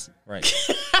barrettes. Right.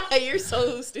 You're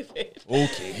so stupid.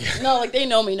 Okay. No, they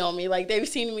know me. Like, they've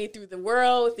seen me through the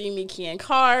world, seen me keying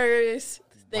cars.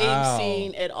 They've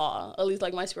seen it all. At least,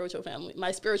 my spiritual family,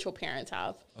 my spiritual parents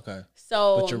have. Okay.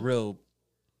 So, but you're real,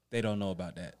 they don't know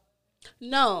about that.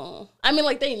 No. I mean,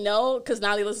 they know because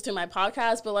now they listen to my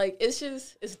podcast, but,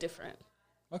 it's different.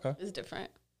 Okay. It's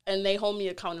different. And they hold me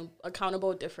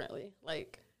accountable differently.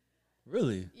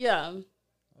 Really? Yeah.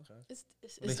 Okay. It's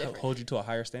They different. hold you to a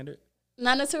higher standard?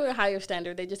 Not necessarily a higher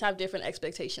standard. They just have different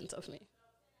expectations of me.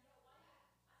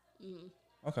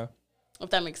 Okay. If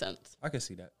that makes sense. I can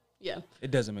see that. Yeah.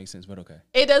 It doesn't make sense, but okay.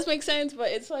 It does make sense, but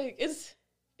it's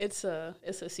a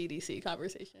CDC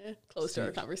conversation. Close to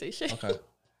our conversation. Okay.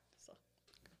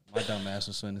 My dumb ass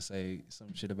was going to say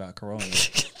some shit about Corona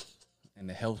and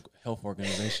the health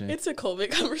organization. It's a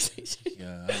COVID conversation.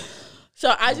 Yeah.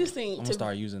 So I just think I'm going to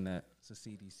start using that. It's a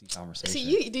CDC conversation.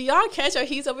 See, do y'all catch how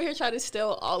he's over here trying to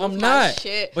steal all of I'm my not,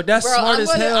 shit? but that's smart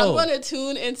as hell. I'm going to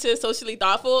tune into Socially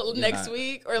Thoughtful next not.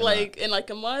 week or You're in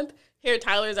a month. Hear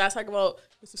Tyler's ass talk about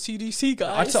it's a CDC,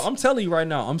 guys. I'm telling you right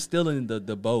now, I'm still in the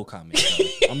bow comment. So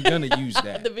I'm going to use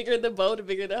that. The bigger the bow, the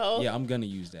bigger the hoe. Yeah, I'm going to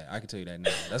use that. I can tell you that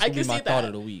now. That's going to be my thought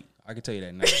of the week. I can tell you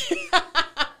that now.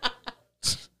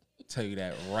 Tell you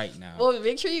that right now. Well,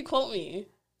 make sure you quote me.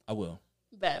 I will.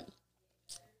 Bet.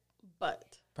 But.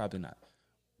 Probably not.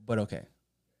 But okay.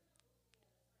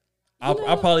 I'll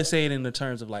probably say it in the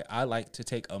terms of I like to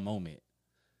take a moment.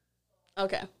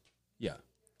 Okay. Yeah.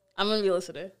 I'm going to be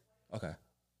listening. Okay.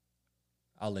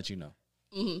 I'll let you know.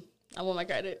 Mm-hmm. I want my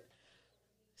credit.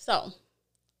 So,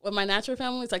 with my natural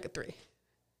family, it's a 3.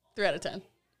 3 out of 10.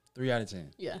 3 out of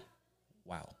 10. Yeah.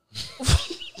 Wow.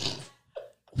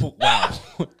 Wow.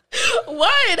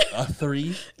 What? A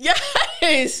 3?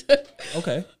 Yes.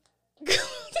 Okay.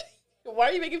 Why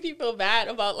are you making people mad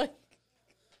about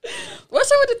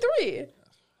what's wrong with the 3?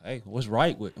 Hey, what's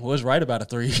right about a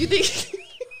 3? You think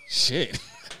Shit.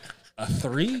 A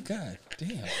 3? God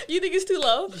damn. you think it's too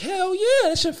low? Hell yeah,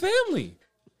 that's your family.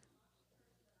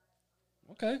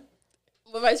 Okay.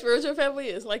 But my spiritual family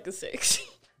is a 6.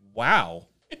 Wow.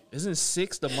 Isn't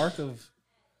 6 the mark of...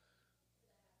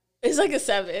 It's a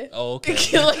 7. Oh, okay.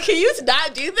 Can you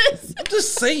not do this? I'm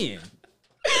just saying.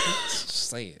 Just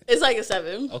saying. It's a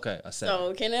 7. Okay, a 7.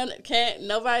 So can't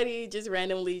nobody just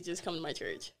randomly just come to my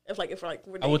church if we're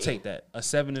I will take that. A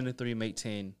 7 and a 3 make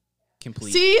 10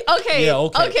 complete. See? Okay. Yeah,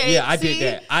 okay. Yeah, I See? did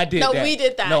that. I did no, that. No, we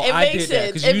did that. No, it I makes did that.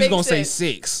 sense. Because you was going to say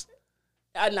sense. 6.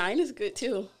 A 9 is good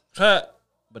too. But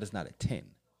it's not a 10.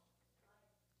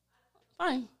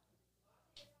 Fine.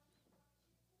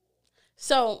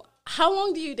 So, how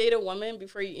long do you date a woman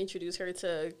before you introduce her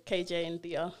to KJ and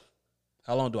Theo?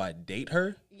 How long do I date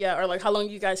her? Yeah, or how long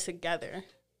are you guys together?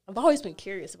 I've always been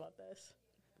curious about this.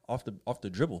 Off the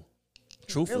dribble.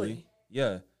 Truthfully. Really?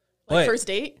 Yeah. But First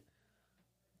date?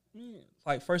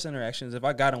 First interactions, if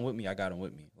I got them with me, I got them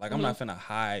with me. I'm not finna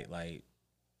hide, I'm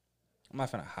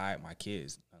not finna hide my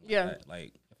kids. Yeah.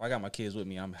 If I got my kids with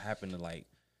me, I'm happy to,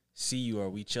 see you or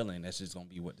we chilling. That's just gonna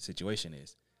be what the situation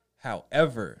is.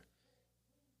 However,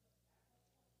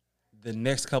 the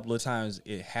next couple of times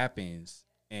it happens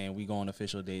and we go on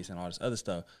official dates and all this other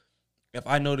stuff, if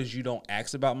I notice you don't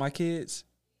ask about my kids,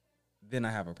 then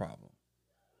I have a problem.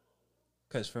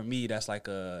 Because for me, that's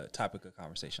a topic of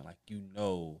conversation.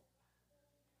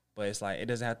 But it's it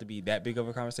doesn't have to be that big of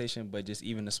a conversation, but just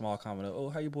even the small comment of, oh,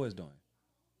 how you boys doing?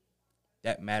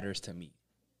 That matters to me.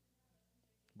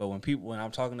 But when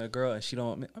I'm talking to a girl and she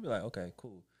don't, I'll be like, okay,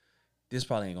 cool. This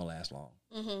probably ain't gonna last long.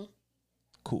 Mm-hmm.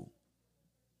 Cool.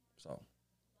 So.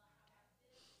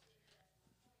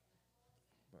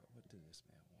 Bro, what does this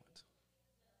man want?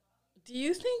 Do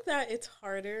you think that it's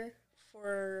harder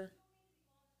for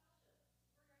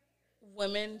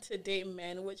women to date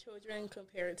men with children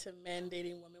compared to men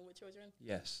dating women with children?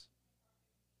 Yes.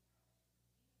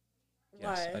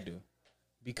 Yes, Why? I do.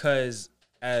 Because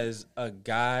as a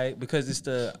guy,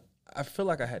 I feel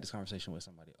like I had this conversation with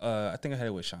somebody. I think I had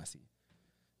it with Shansi.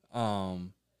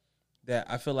 That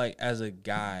I feel like as a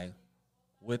guy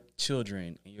with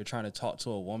children and you're trying to talk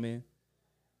to a woman,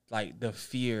 like the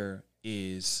fear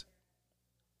is,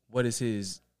 what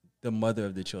is the mother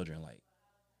of the children like?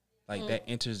 Like that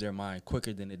enters their mind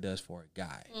quicker than it does for a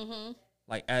guy. Mm-hmm.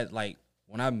 Like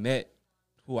when I met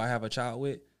who I have a child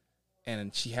with,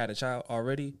 and she had a child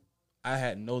already, I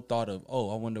had no thought of, oh,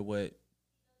 I wonder what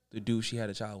the dude she had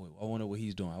a child with, I wonder what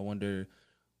he's doing. I wonder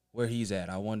where he's at.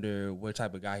 I wonder what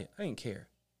type of guy. I didn't care.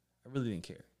 I really didn't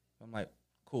care. I'm like,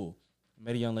 cool.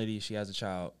 Met a young lady. She has a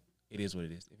child. It is what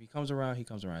it is. If he comes around, he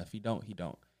comes around. If he don't, he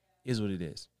don't. It is what it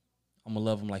is. I'm going to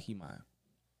love him like he mine.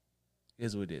 It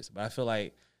is what it is. But I feel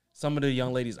like some of the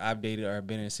young ladies I've dated or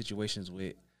been in situations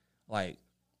with, like,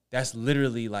 that's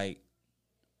literally like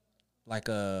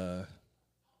a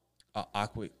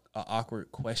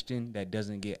awkward question that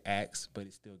doesn't get asked, but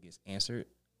it still gets answered.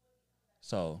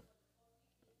 So,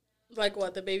 like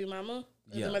what, the baby mama,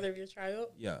 yeah, the mother of your child?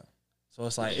 Yeah. So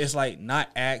it's like not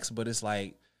asked, but it's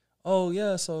like, oh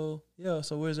yeah, so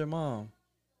where's their mom?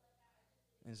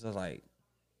 And it's just like,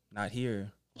 not here.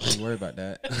 Don't worry about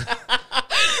that.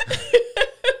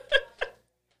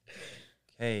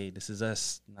 Hey, this is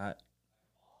us. Not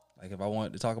like if I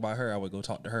wanted to talk about her, I would go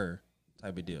talk to her,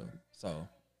 type of deal. So,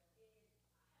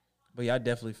 but yeah, I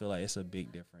definitely feel like it's a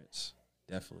big difference.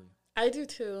 Definitely. I do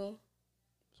too.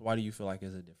 So why do you feel like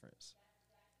there's a difference?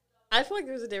 I feel like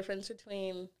there's a difference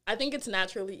between, I think it's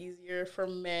naturally easier for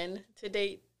men to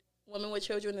date women with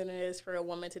children than it is for a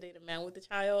woman to date a man with a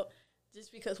child.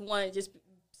 Just because, one, just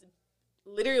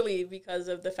literally because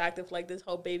of the fact of like this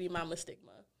whole baby mama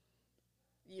stigma.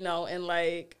 You know, and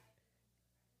like,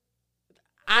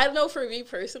 I know for me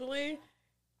personally,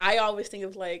 I always think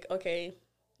of like, okay,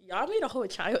 y'all made a whole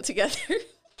child together.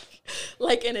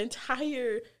 Like an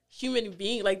entire human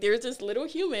being. Like there's this little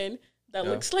human that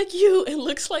looks like you and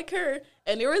looks like her.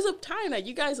 And there was a time that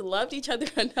you guys loved each other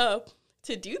enough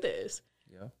to do this.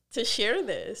 Yeah. To share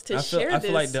this. I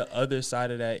feel like the other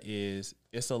side of that is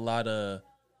I feel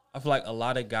like a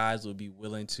lot of guys would be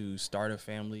willing to start a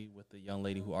family with a young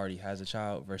lady who already has a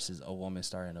child versus a woman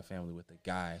starting a family with a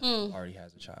guy who already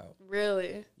has a child.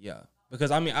 Really? Yeah.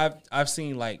 Because I mean I've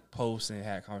seen like posts and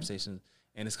had conversations,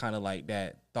 and it's kind of like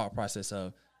that thought process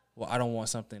of, well, I don't want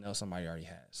something else somebody already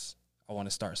has. I want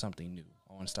to start something new.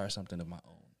 I want to start something of my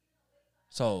own.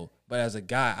 So, but as a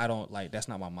guy, I don't like, that's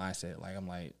not my mindset. Like, I'm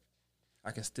like,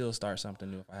 I can still start something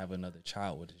new if I have another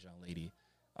child with this young lady.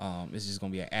 It's just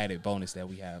going to be an added bonus that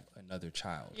we have another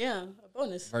child. Yeah, a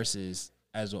bonus. Versus,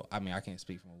 I mean, I can't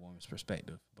speak from a woman's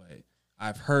perspective, but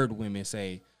I've heard women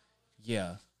say,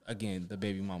 yeah, again, the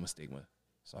baby mama stigma.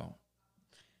 So.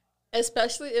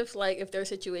 Especially if there are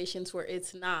situations where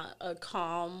it's not a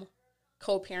calm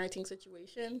co-parenting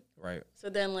situation. Right. So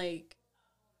then, like,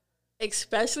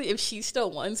 especially if she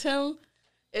still wants him,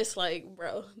 it's like,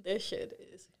 bro, this shit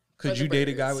is. Could you date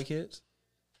a guy with kids?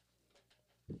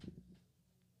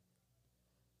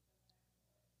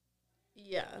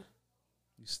 Yeah.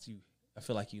 I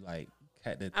feel like you like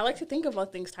had to. I like to think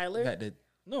about things, Tyler.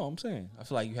 No, I'm saying I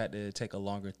feel like you had to take a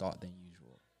longer thought than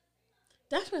usual.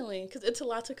 Definitely, because it's a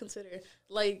lot to consider.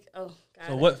 Like, oh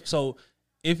God. So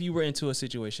if you were into a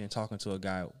situation talking to a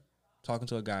guy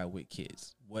with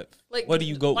kids, what do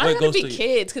you go? Why what goes it be to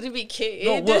kids? Could it be kids?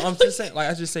 No, well, I'm just saying. Like,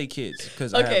 I just say kids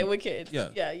because okay, with kids.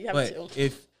 Yeah, you have but to.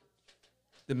 If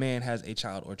the man has a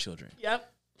child or children,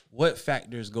 yep. What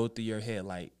factors go through your head?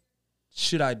 Like,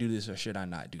 should I do this or should I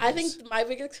not do this? I think my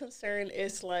biggest concern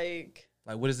is like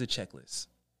what is the checklist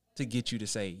to get you to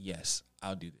say yes,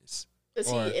 I'll do this,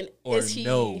 is he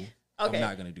no. Okay. I'm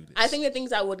not going to do this. I think the things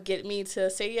that would get me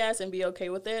to say yes and be okay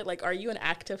with it, like, are you an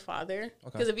active father?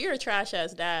 Because if you're a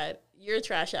trash-ass dad, you're a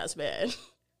trash-ass man.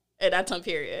 And that's on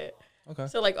period. Okay.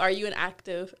 So, like, are you an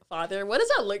active father? What does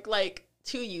that look like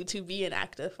to you to be an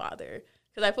active father?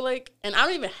 Because I feel like, and I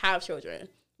don't even have children,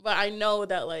 but I know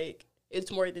that, like,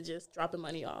 it's more than just dropping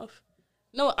money off.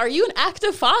 No, are you an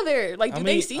active father? Like, do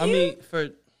they see you?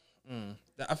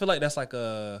 I feel like that's like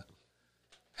a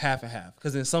half and half,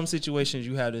 because in some situations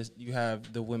you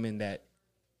have the women that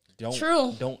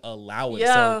don't allow it.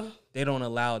 Yeah. So they don't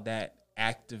allow that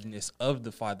activeness of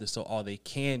the father, so all they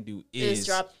can do is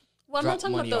drop. Well, I'm not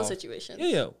talking about those situations.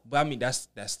 Yeah, but I mean that's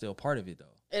still part of it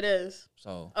though. It is.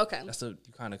 So okay, you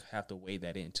kind of have to weigh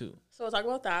that in too. So we'll talk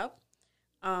about that.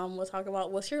 We'll talk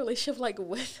about what's your relationship like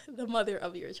with the mother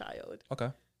of your child. Okay.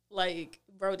 Like,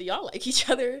 bro, do y'all like each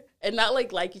other? And not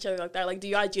like each other like that. Like, do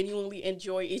y'all genuinely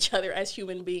enjoy each other as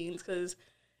human beings? Because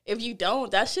if you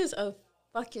don't, that's just a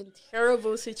fucking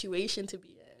terrible situation to be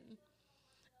in.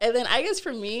 And then I guess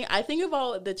for me, I think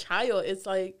about the child. It's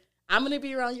like, I'm going to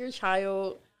be around your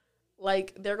child.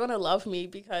 Like, they're going to love me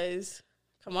because,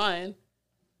 come on,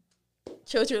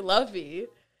 children love me.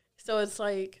 So it's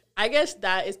like, I guess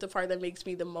that is the part that makes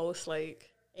me the most,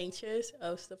 like, anxious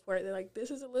of the part that, like,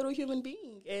 this is a little human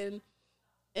being. And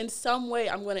in some way,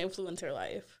 I'm going to influence her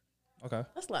life. Okay.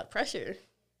 That's a lot of pressure.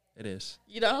 It is.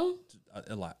 You know?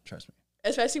 A lot, trust me.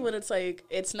 Especially when it's like,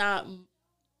 it's not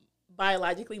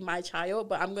biologically my child,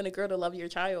 but I'm going to grow to love your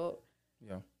child.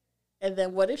 Yeah. And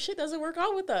then what if shit doesn't work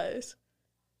out with us?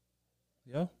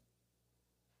 Yeah.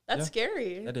 That's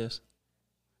scary. That is.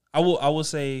 I will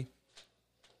say,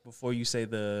 before you say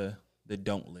the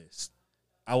don't list,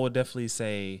 I will definitely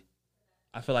say,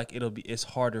 I feel like it's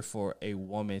harder for a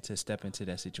woman to step into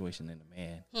that situation than a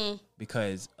man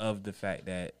because of the fact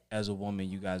that as a woman,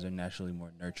 you guys are naturally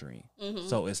more nurturing. Mm-hmm.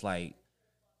 So it's like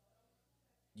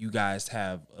you guys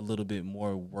have a little bit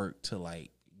more work to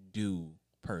like do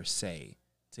per se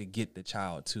to get the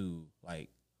child to like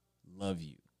love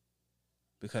you.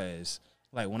 Because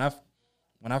like when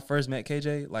I first met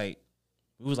KJ, like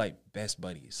we was like best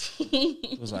buddies.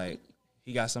 It was like,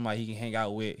 he got somebody he can hang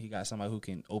out with. He got somebody who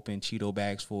can open Cheeto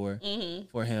bags for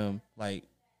him. Like,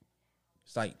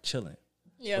 it's like chilling.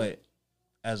 Yeah. But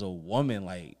as a woman,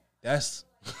 like, that's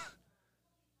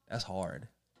hard.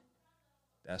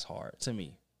 That's hard to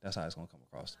me. That's how it's going to come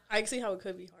across. I can see how it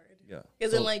could be hard. Yeah.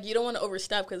 Because then, like, you don't want to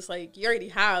overstep because, like, you already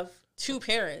have two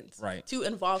parents. Right. Two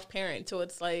involved parents. So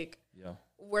it's like, yeah,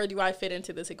 where do I fit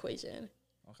into this equation?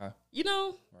 Okay. You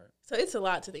know? Right. So it's a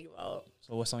lot to think about.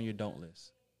 So what's on your don't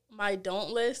list? My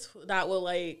don't list that will,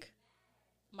 like,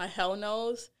 my hell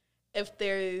knows if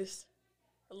there's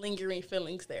lingering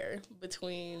feelings there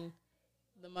between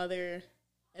the mother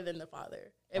and then the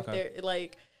father. If they're,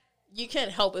 like, you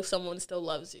can't help if someone still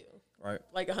loves you. Right.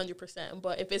 Like, 100%.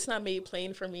 But if it's not made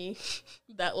plain for me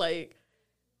that, like,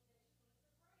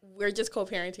 we're just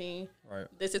co-parenting. Right.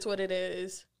 This is what it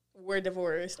is. We're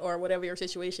divorced or whatever your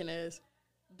situation is.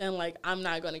 Then, like, I'm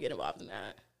not going to get involved in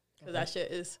that. Because that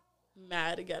shit is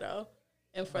mad ghetto.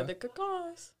 And for the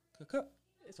cacaws.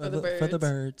 It's for the birds. For the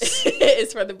birds.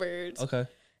 It's for the birds. Okay.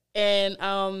 And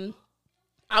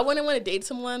I wouldn't want to date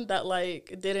someone that,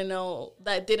 like,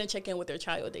 didn't check in with their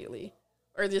child daily.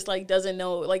 Or just, like, doesn't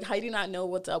know. Like, how do you not know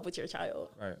what's up with your child?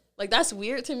 Right. Like, that's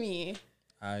weird to me.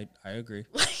 I agree.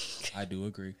 I do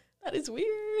agree. That is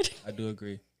weird. I do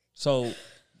agree. So,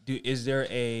 is there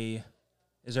an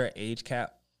age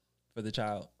cap for the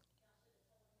child?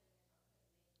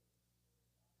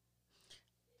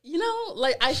 You know,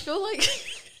 like, I feel like...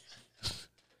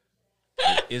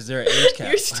 Is there an age cap?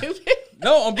 You're stupid.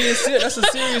 No, I'm being serious. That's a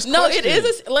serious question. No, it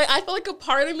is. Like, I feel like a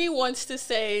part of me wants to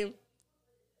say...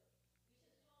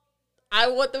 I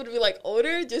want them to be, like,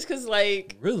 older just because,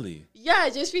 like... Really? Yeah,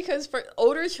 just because for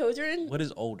older children... What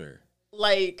is older?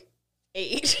 Like,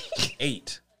 8.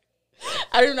 8.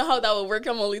 I don't know how that would work.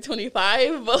 I'm only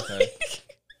 25, but,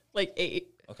 like 8.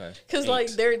 Okay. Because, like,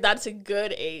 that's a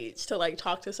good age to, like,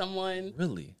 talk to someone.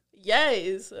 Really?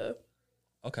 Yes.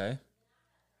 Okay.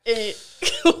 I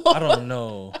don't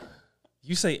know.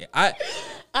 You say...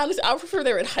 Honestly, I prefer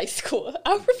they were in high school.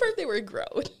 I prefer if they were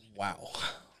grown. Wow.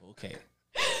 Okay.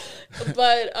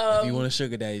 But if you want a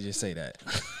sugar daddy, just say that.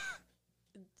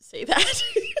 Say that.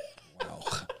 Wow.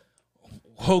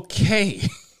 Okay.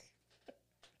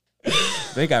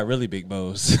 They got really big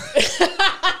bows.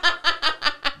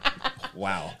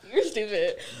 Wow. You're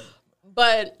stupid.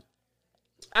 But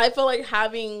I feel like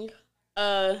having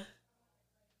a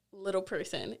little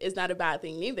person is not a bad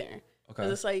thing neither. Okay.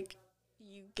 Because it's like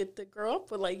you get to grow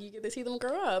up with, like, you get to see them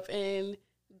grow up and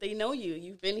they know you.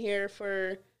 You've been here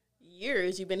for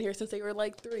years. You've been here since they were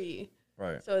like 3.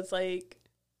 Right. So it's like,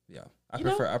 yeah, I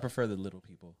prefer the little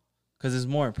people because it's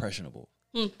more impressionable.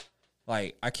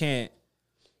 Like, I'm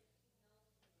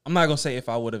not gonna say if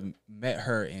I would have met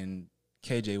her and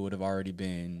KJ would have already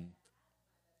been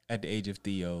at the age of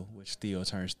Theo, which Theo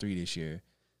turns 3 this year,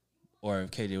 or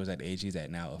if KJ was at the age he's at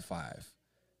now of 5.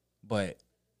 But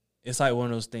it's like one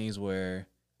of those things where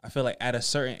I feel like at a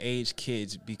certain age,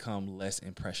 kids become less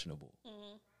impressionable.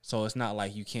 So it's not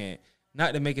like you can't,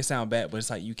 not to make it sound bad, but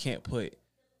it's like you can't put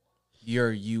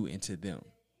you into them.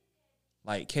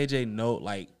 Like KJ,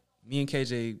 like me and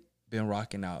KJ been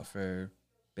rocking out for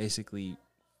basically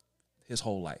his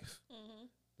whole life.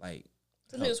 Like,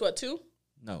 since he was what, 2?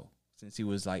 No, since he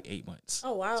was like 8 months.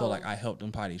 Oh wow! So like I helped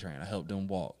him potty train, I helped him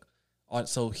walk.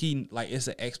 So he, like, it's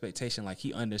an expectation. Like,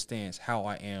 he understands how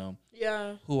I am,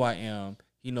 who I am.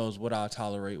 He knows what I'll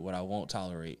tolerate, what I won't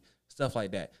tolerate. stuff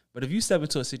like that. But if you step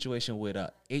into a situation with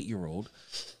a 8-year-old,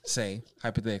 say,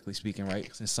 hypothetically speaking, right?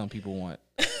 Since some people want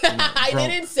I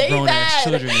didn't say grown that. ass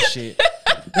children and shit.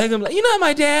 They're gonna be like, you're not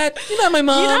my dad. You're not my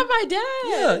mom. You're not my dad.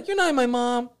 Yeah, you're not my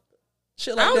mom.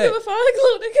 Shit like I don't that. give a fuck,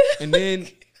 little nigga. And then,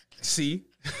 see,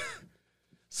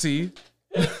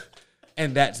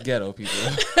 and that's ghetto, people.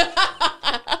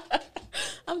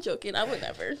 I'm joking. I would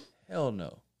never. Hell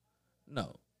no.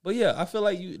 But yeah, I feel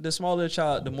like the smaller the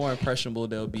child, the more impressionable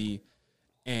they'll be,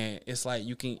 and it's like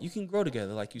you can grow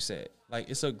together, like you said. Like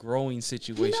it's a growing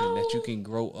situation that you can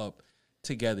grow up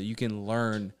together. You can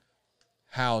learn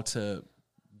how to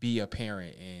be a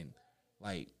parent, and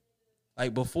like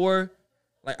before,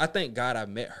 like I thank God I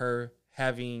met her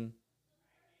having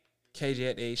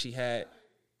KJ at the age she had,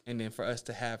 and then for us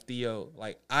to have Theo,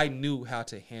 like I knew how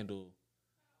to handle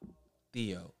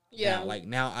Theo. Yeah.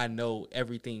 Now I know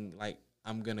everything like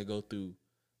I'm gonna go through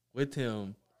with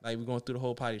him. Like we're going through the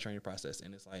whole potty training process,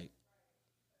 and it's like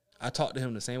I talk to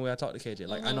him the same way I talk to KJ.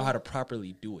 Like I know how to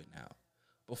properly do it now.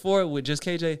 Before with just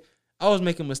KJ, I was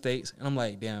making mistakes, and I'm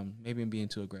like, damn, maybe I'm being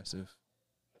too aggressive.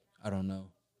 I don't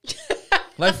know.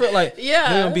 Maybe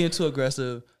I'm being too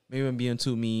aggressive. Maybe I'm being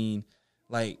too mean.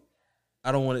 Like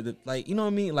I don't want it to, like, you know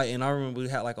what I mean? Like, and I remember we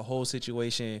had like a whole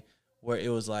situation where it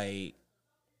was like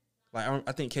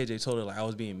I think KJ told her like I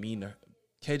was being mean to her.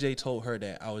 KJ told her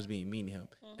that I was being mean to him.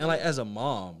 And like as a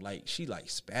mom, like she like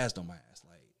spazzed on my ass.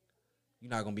 Like,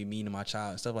 you're not gonna be mean to my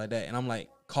child and stuff like that. And I'm like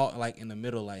caught like in the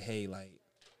middle, like, hey, like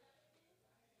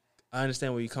I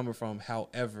understand where you're coming from.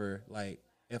 However, like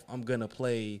if I'm gonna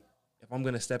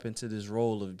step into this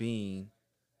role of being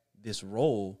this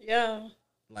role, yeah,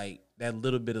 like that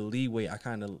little bit of leeway, I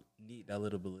kind of need that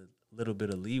little bit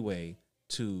of leeway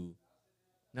to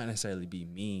not necessarily be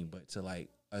mean, but to like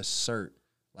assert,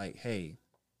 like, hey,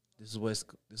 this is what's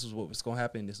gonna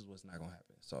happen. This is what's not gonna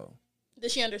happen. So,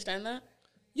 did she understand that?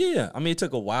 Yeah, I mean, it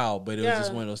took a while, but it was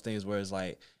just one of those things where it's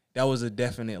like that was a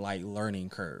definite like learning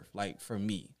curve, like for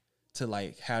me to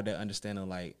like have that understanding,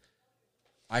 like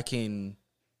I can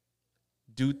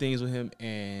do things with him,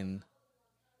 and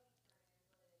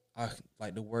I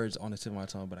like the words on the tip of my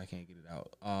tongue, but I can't get it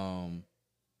out.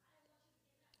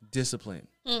 Discipline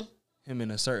him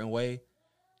in a certain way,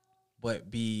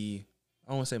 but be, I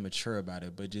don't want to say mature about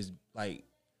it, but just like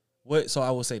so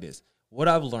I will say this. What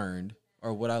I learned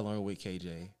with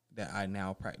KJ that I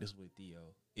now practice with Theo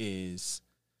is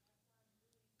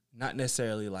not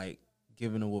necessarily like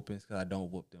giving them whoopings because I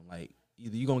don't whoop them. Like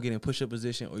either you're going to get in push-up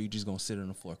position or you're just going to sit on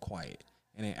the floor quiet.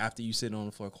 And then after you sit on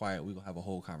the floor quiet, we're going to have a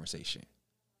whole conversation.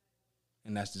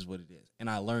 And that's just what it is. And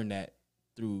I learned that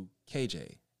through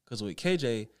KJ. Because with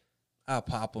KJ, I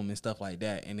pop him and stuff like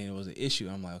that. And then it was an issue.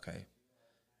 I'm like, okay,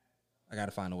 I got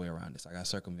to find a way around this. I got to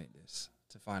circumvent this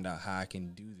to find out how I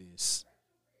can do this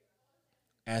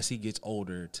as he gets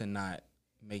older to not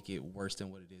make it worse than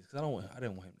what it is. Because I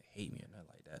didn't want him to hate me or nothing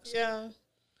like that. So. Yeah.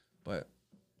 But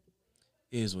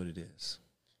it is what it is.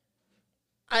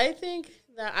 I think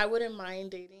that I wouldn't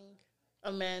mind dating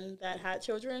a man that had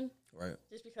children. Right.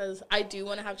 Just because I do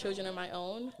want to have children of my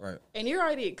own. Right. And you're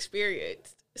already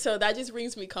experienced. So that just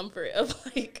brings me comfort of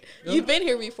like, you've been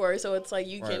here before. So it's like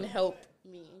you can help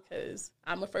me because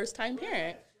I'm a first-time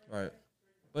parent. Right.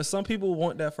 But some people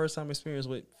want that first-time experience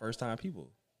with first-time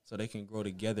people so they can grow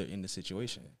together in the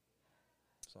situation.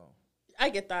 So I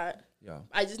get that. Yeah.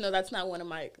 I just know that's not one of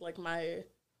my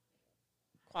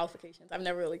qualifications. I've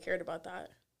never really cared about that.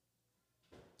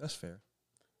 That's fair.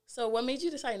 So what made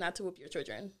you decide not to whoop your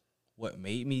children? What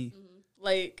made me? Mm-hmm.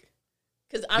 Like,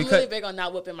 because I'm really big on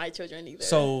not whooping my children either.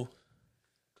 So.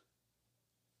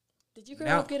 Did you grow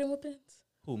up getting whoopings?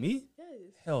 Who, me? Yes.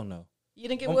 Hell no. You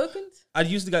didn't get whoopings? I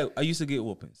used to get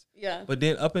whoopings. Yeah. But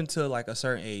then up until like a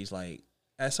certain age, like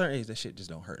at a certain age, that shit just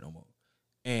don't hurt no more.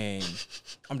 And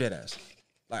I'm dead ass.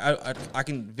 Like I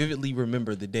can vividly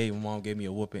remember the day my mom gave me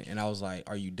a whooping, and I was like,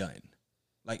 "Are you done?"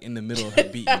 Like in the middle of her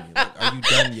beating me, like, "Are you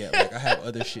done yet?" Like I have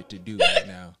other shit to do right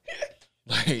now.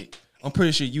 Like I'm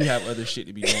pretty sure you have other shit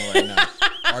to be doing right now.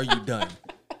 Are you done?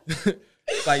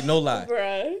 Like no lie.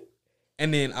 Bruh.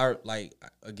 And then I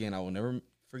will never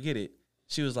forget it.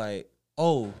 She was like,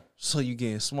 "Oh, so you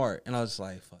getting smart?" And I was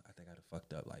like, "Fuck, I think I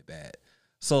fucked up like bad."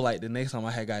 So like the next time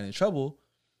I had gotten in trouble,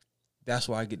 that's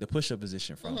where I get the push-up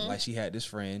position from. Mm-hmm. Like she had this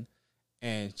friend,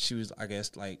 and she was, I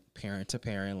guess, like parent to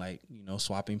parent, like, you know,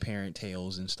 swapping parent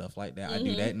tails and stuff like that. Mm-hmm. I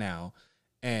do that now.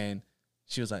 And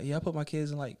she was like, "Yeah, I put my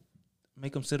kids in, like,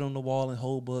 make them sit on the wall and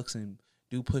hold books and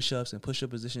do push-ups and push-up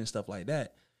position and stuff like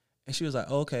that." And she was like,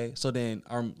 "Oh, okay." So then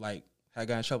I'm like, I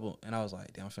got in trouble, and I was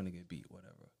like, "Damn, I'm finna get beat,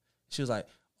 whatever." She was like,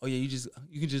 "Oh yeah, you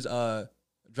can just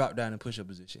drop down and push-up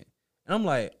position." And I'm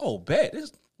like, "Oh, bet.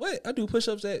 What? I do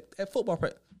push-ups at football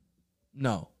practice.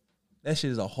 No. That shit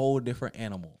is a whole different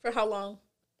animal. For how long?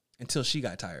 Until she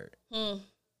got tired. The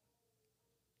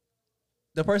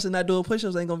person not doing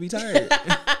push-ups ain't gonna be tired.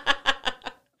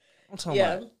 I'm talking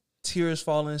about tears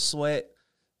falling, sweat,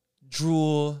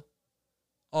 drool,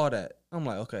 all that. I'm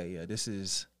like, okay, yeah, this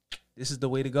is the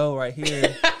way to go right here.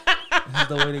 This is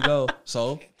the way to go.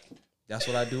 So that's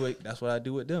what I do. That's what I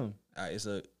do with them. All right,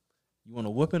 you want a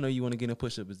whooping or you want to get in a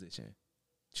push-up position?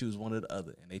 Choose one or the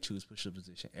other, and they choose push-up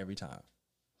position every time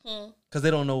because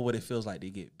they don't know what it feels like to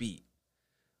get beat.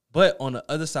 But on the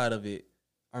other side of it,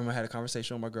 I remember I had a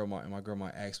conversation with my grandma, and my grandma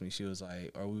asked me, she was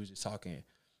like, or we was just talking,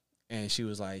 and she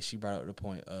was like, she brought up the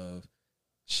point of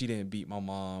she didn't beat my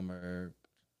mom or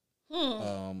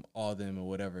all them or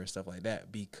whatever and stuff like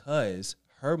that because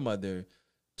her mother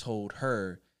told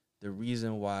her the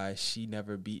reason why she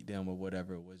never beat them or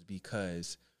whatever was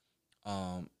because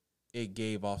it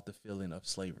gave off the feeling of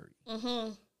slavery.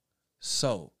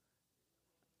 So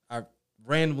I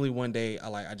randomly one day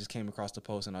I just came across the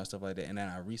post and all stuff like that, and then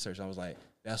I researched. I was like,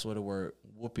 that's what the word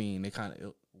whooping. They kind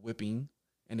of whipping,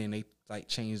 and then they like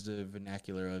changed the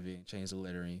vernacular of it and changed the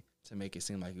lettering to make it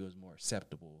seem like it was more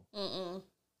acceptable.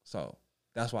 So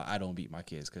that's why I don't beat my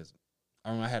kids, because I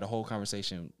remember I had a whole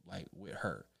conversation like with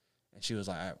her, and she was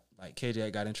like,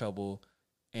 KJ got in trouble,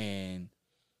 and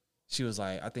she was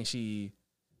like, I think she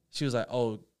was like,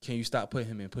 oh, can you stop putting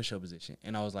him in push-up position?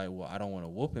 And I was like, well, I don't want to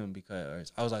whoop him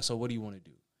because I was like, so what do you want to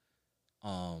do?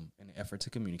 In an effort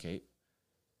to communicate.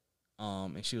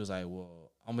 And she was like, well,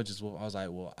 I'm gonna just whoop. I was like,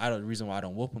 well, the reason why I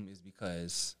don't whoop him is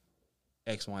because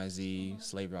X, Y, and Z,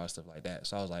 slavery, all stuff like that.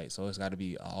 So I was like, so it's got to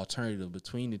be an alternative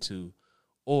between the two,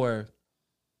 and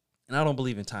I don't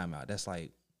believe in timeout. That's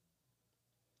like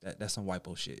that's some white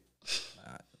shit.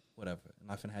 Whatever. I'm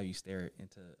not gonna have you stare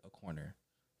into a corner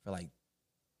for like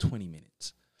 20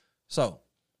 minutes. So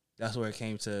that's where it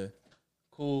came to.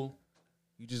 Cool.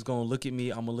 You just gonna look at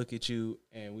me, I'm gonna look at you,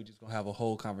 and we just gonna have a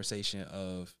whole conversation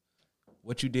of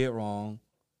what you did wrong,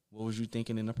 what was you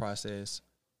thinking in the process,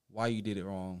 why you did it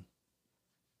wrong,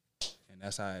 and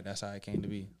that's how it came to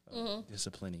be.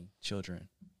 Disciplining children.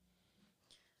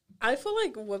 I feel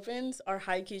like whippings are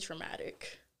high key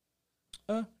traumatic.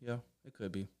 Yeah, it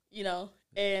could be. You know,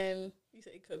 and you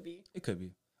say it could be. It could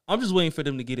be. I'm just waiting for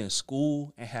them to get in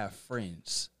school and have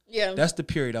friends. Yeah, that's the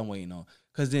period I'm waiting on,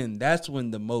 because then that's when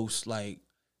the most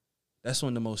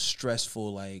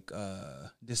stressful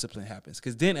discipline happens.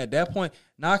 Because then at that point,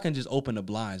 now I can just open the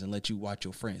blinds and let you watch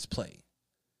your friends play.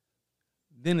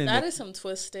 Then that is some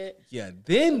twisted. Yeah.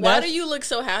 Then why do you look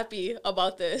so happy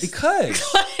about this?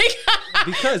 Because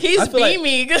because he's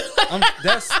beaming.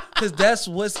 That's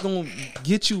what's gonna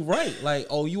get you right. Like,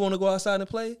 oh, you want to go outside and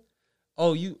play?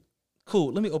 Oh,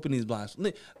 cool. Let me open these blinds.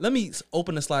 Let me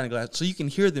open the sliding glass so you can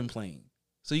hear them playing,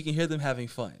 so you can hear them having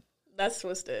fun. That's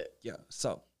twisted. Yeah.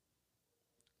 So.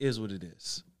 Is what it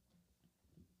is.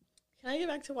 Can I get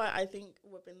back to why I think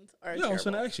whippings are terrible? Yeah, I was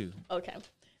going to ask you. Okay.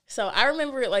 So I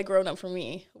remember it like growing up for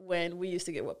me when we used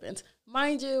to get whippings.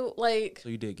 Mind you, like... So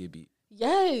you did get beat?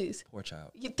 Yes. Poor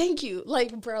child. Thank you.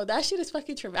 Like, bro, that shit is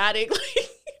fucking traumatic.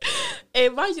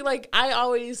 And mind you, like, I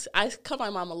cut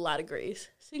my mom a lot of grace.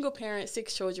 Single parent,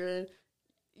 6 children.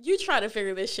 You try to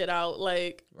figure this shit out.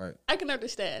 Like, right. I can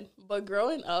understand. But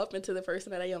growing up into the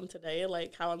person that I am today,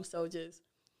 like how I'm so just...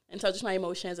 in touch with my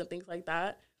emotions and things like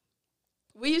that.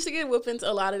 We used to get whippings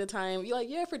a lot of the time. You're like,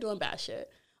 yeah, for doing bad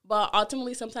shit. But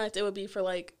ultimately, sometimes it would be for,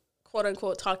 like,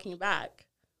 quote-unquote talking back,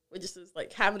 which is,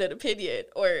 like, having an opinion.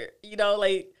 Or, you know,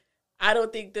 like, I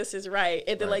don't think this is right.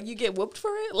 And then, like, you get whooped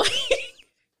for it. Like,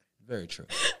 very true.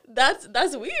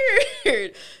 That's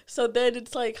weird. So then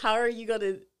it's like, how are you going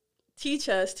to teach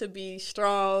us to be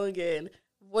strong and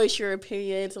voice your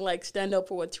opinions and, like, stand up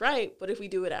for what's right? But if we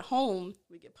do it at home,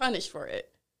 we get punished for it.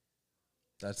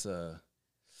 That's a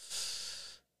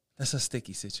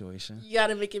sticky situation. You got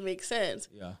to make it make sense.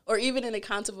 Yeah. Or even in the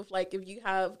concept of, like, if you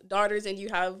have daughters and you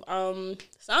have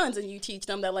sons and you teach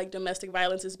them that, like, domestic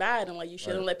violence is bad and, like, you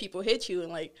shouldn't let people hit you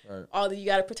and, like, all that, you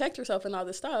got to protect yourself and all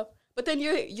this stuff. But then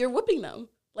you're whipping them.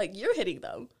 Like, you're hitting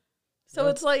them. So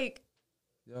it's like,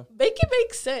 make it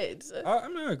make sense. I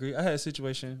mean, I agree. I had a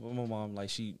situation with my mom.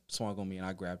 Like, she swung on me and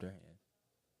I grabbed her hand.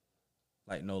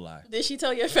 Like, no lie. Did she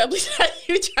tell your family that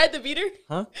you tried to beat her?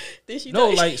 Huh? Did she? No,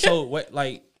 like, so what?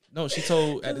 Like, no, she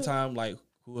told at the time, like,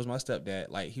 who was my stepdad.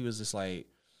 Like, he was just like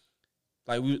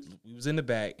we was in the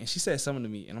back, and she said something to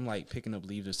me, and I'm like picking up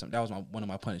leaves or something. That was one of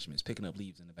my punishments, picking up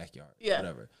leaves in the backyard,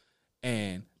 whatever.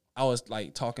 And I was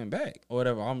like talking back or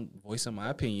whatever. I'm voicing my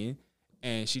opinion,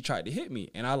 and she tried to hit me,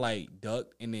 and I like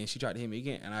ducked, and then she tried to hit me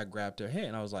again, and I grabbed her hand,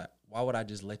 and I was like, why would I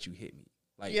just let you hit me?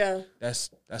 Like, Yeah. that's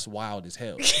wild as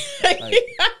hell.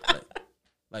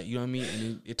 Like, you know what I mean? And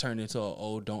then it turned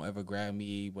into don't ever grab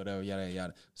me, whatever, yada,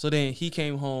 yada. So then he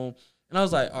came home, and I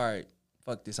was like, all right,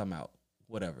 fuck this, I'm out,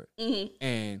 whatever. Mm-hmm.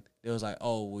 And it was like,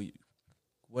 oh, well,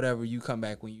 whatever, you come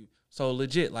back when you. So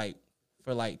legit, like,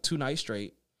 for like 2 nights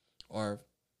straight, or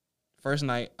first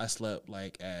night I slept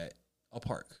like at a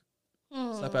park.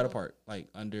 Slept at a park, like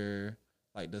under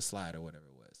like the slide or whatever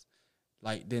it was.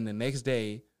 Like, then the next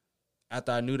day,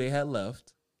 after I knew they had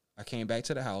left, I came back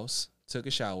to the house, took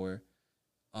a shower,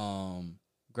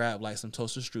 grabbed like some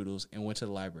toasted strudels and went to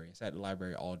the library. Sat at the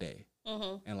library all day.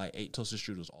 And like ate toasted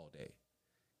strudels all day.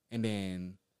 And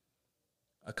then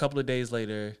a couple of days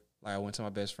later, like I went to my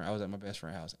best friend. I was at my best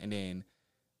friend's house. And then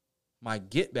my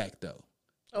get back though.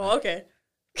 Oh, okay.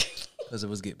 Because it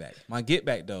was get back. My get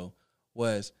back though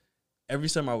was every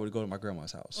summer I would go to my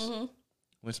grandma's house.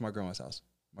 Went to my grandma's house.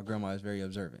 My grandma is very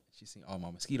observant. She seen all my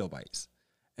mosquito bites.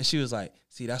 And she was like,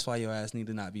 see, that's why your ass need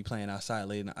to not be playing outside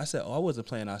late night. I said, I wasn't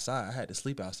playing outside. I had to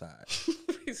sleep outside.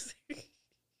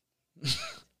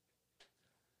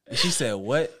 And she said,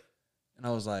 what? And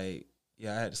I was like,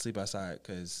 yeah, I had to sleep outside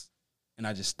and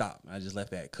I just stopped. I just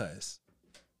left that cuss.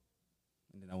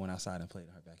 And then I went outside and played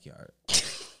in her backyard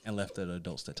and left the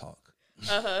adults to talk.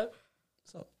 So.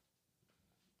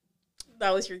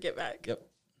 That was your get back. Yep.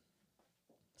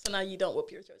 So now you don't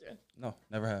whoop your children. No,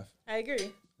 never have. I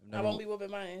agree. I won't be whooping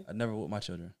mine. I never whoop my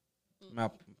children. I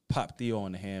pop Theo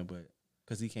on the hand, but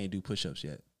because he can't do push-ups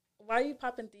yet. Why are you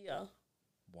popping Theo?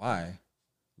 Why?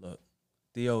 Look,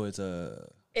 Theo is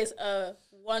It's a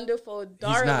wonderful,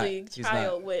 darling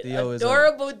child with Theo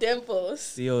adorable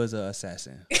dimples. Theo is an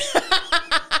assassin.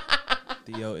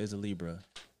 Theo is a Libra.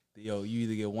 Theo, you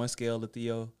either get one scale of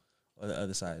Theo or the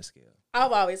other side of the scale.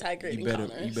 I've always had great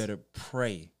encounters. You better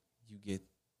pray you get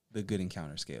the good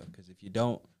encounter scale, because if you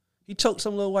don't, he choked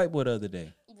some little white boy the other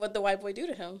day. What'd the white boy do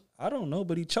to him? I don't know,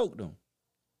 but he choked him.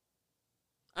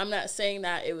 I'm not saying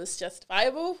that it was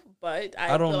justifiable, but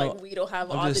I feel like we don't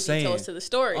have all the details to the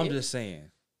story. I'm just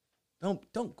saying, don't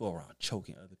go around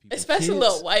choking other people, especially kids.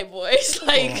 Little white boys.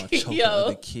 Like, choking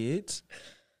other kids,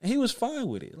 and he was fine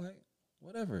with it. Like,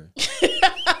 whatever.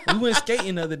 We went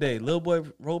skating the other day. Little boy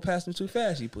rolled past him too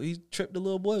fast. He tripped the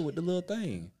little boy with the little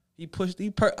thing.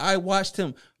 I watched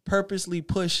him purposely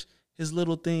push his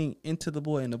little thing into the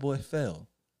boy, and the boy fell.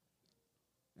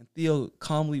 And Theo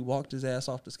calmly walked his ass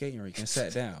off the skating rink and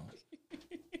sat down.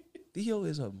 Theo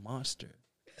is a monster.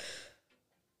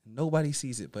 Nobody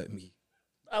sees it but me.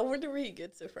 I wonder where he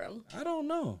gets it from. I don't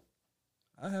know.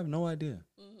 I have no idea.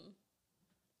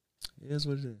 It is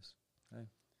what it is. Hey.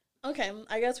 Okay,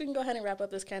 I guess we can go ahead and wrap up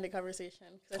this candid conversation.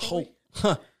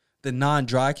 The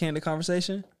non-dry candid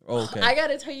conversation? Okay. I got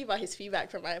to tell you about his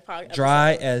feedback from my podcast.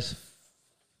 Dry as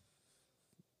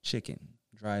chicken.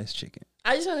 Dry as chicken.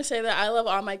 I just want to say that I love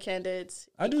all my candidates.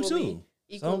 I do too.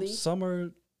 Equally. Some are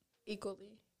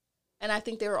equally. And I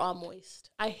think they were all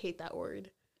moist. I hate that word.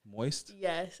 Moist?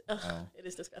 Yes. Ugh, it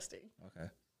is disgusting. Okay.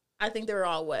 I think they were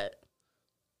all wet.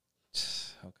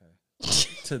 Okay.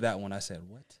 To that one, I said,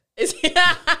 what?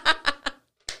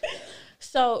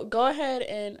 So go ahead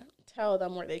and tell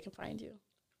them where they can find you.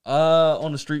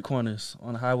 On the street corners,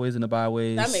 on the highways and the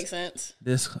byways. That makes sense.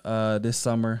 This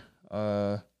summer,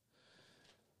 I'm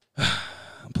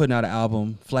putting out an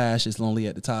album. Flash is Lonely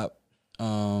at the Top.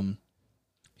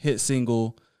 Hit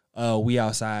single, We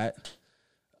Outside.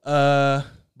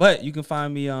 But you can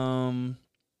find me in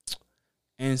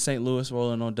St. Louis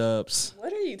rolling on dubs.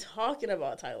 What are you talking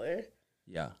about, Tyler?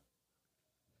 Yeah.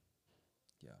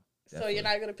 So you're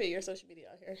not gonna put your social media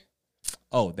out here?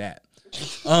 Oh, that.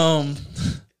 On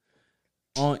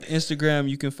Instagram,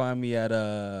 you can find me at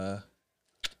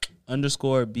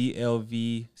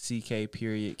 _BLVCK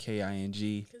period KING.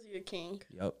 Because you're a king.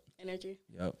 Yep. Energy.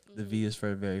 Yep. The V is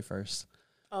for the very first.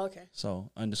 Oh, okay. So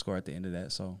 _ at the end of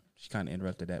that. So she kind of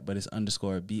interrupted that, but it's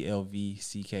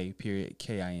 _BLVCK period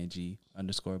KING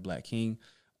 _ Black King.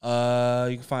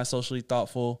 You can find Socially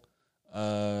Thoughtful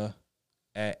at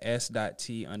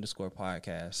s.t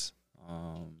 _podcast.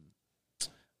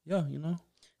 Yeah, you know.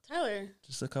 Tyler.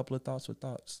 Just a couple of thoughts with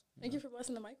thoughts. Thank you for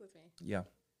blessing the mic with me. Yeah,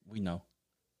 we know.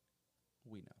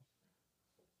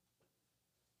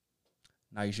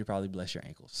 Now you should probably bless your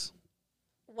ankles.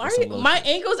 Why are you? My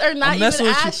ankles are not even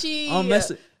ashy. I'm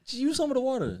messing. Just use some of the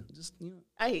water. Just, you know.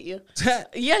 I hate you.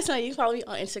 Yes, no, you can follow me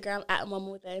on Instagram at Mama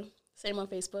with A. Same on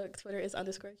Facebook. Twitter is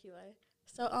 _QA.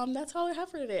 So that's all I have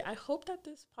for today. I hope that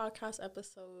this podcast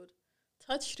episode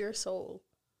touched your soul.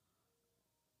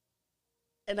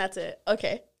 And that's it.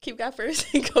 Okay. Keep God first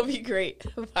and go be great.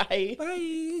 Bye.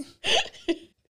 Bye.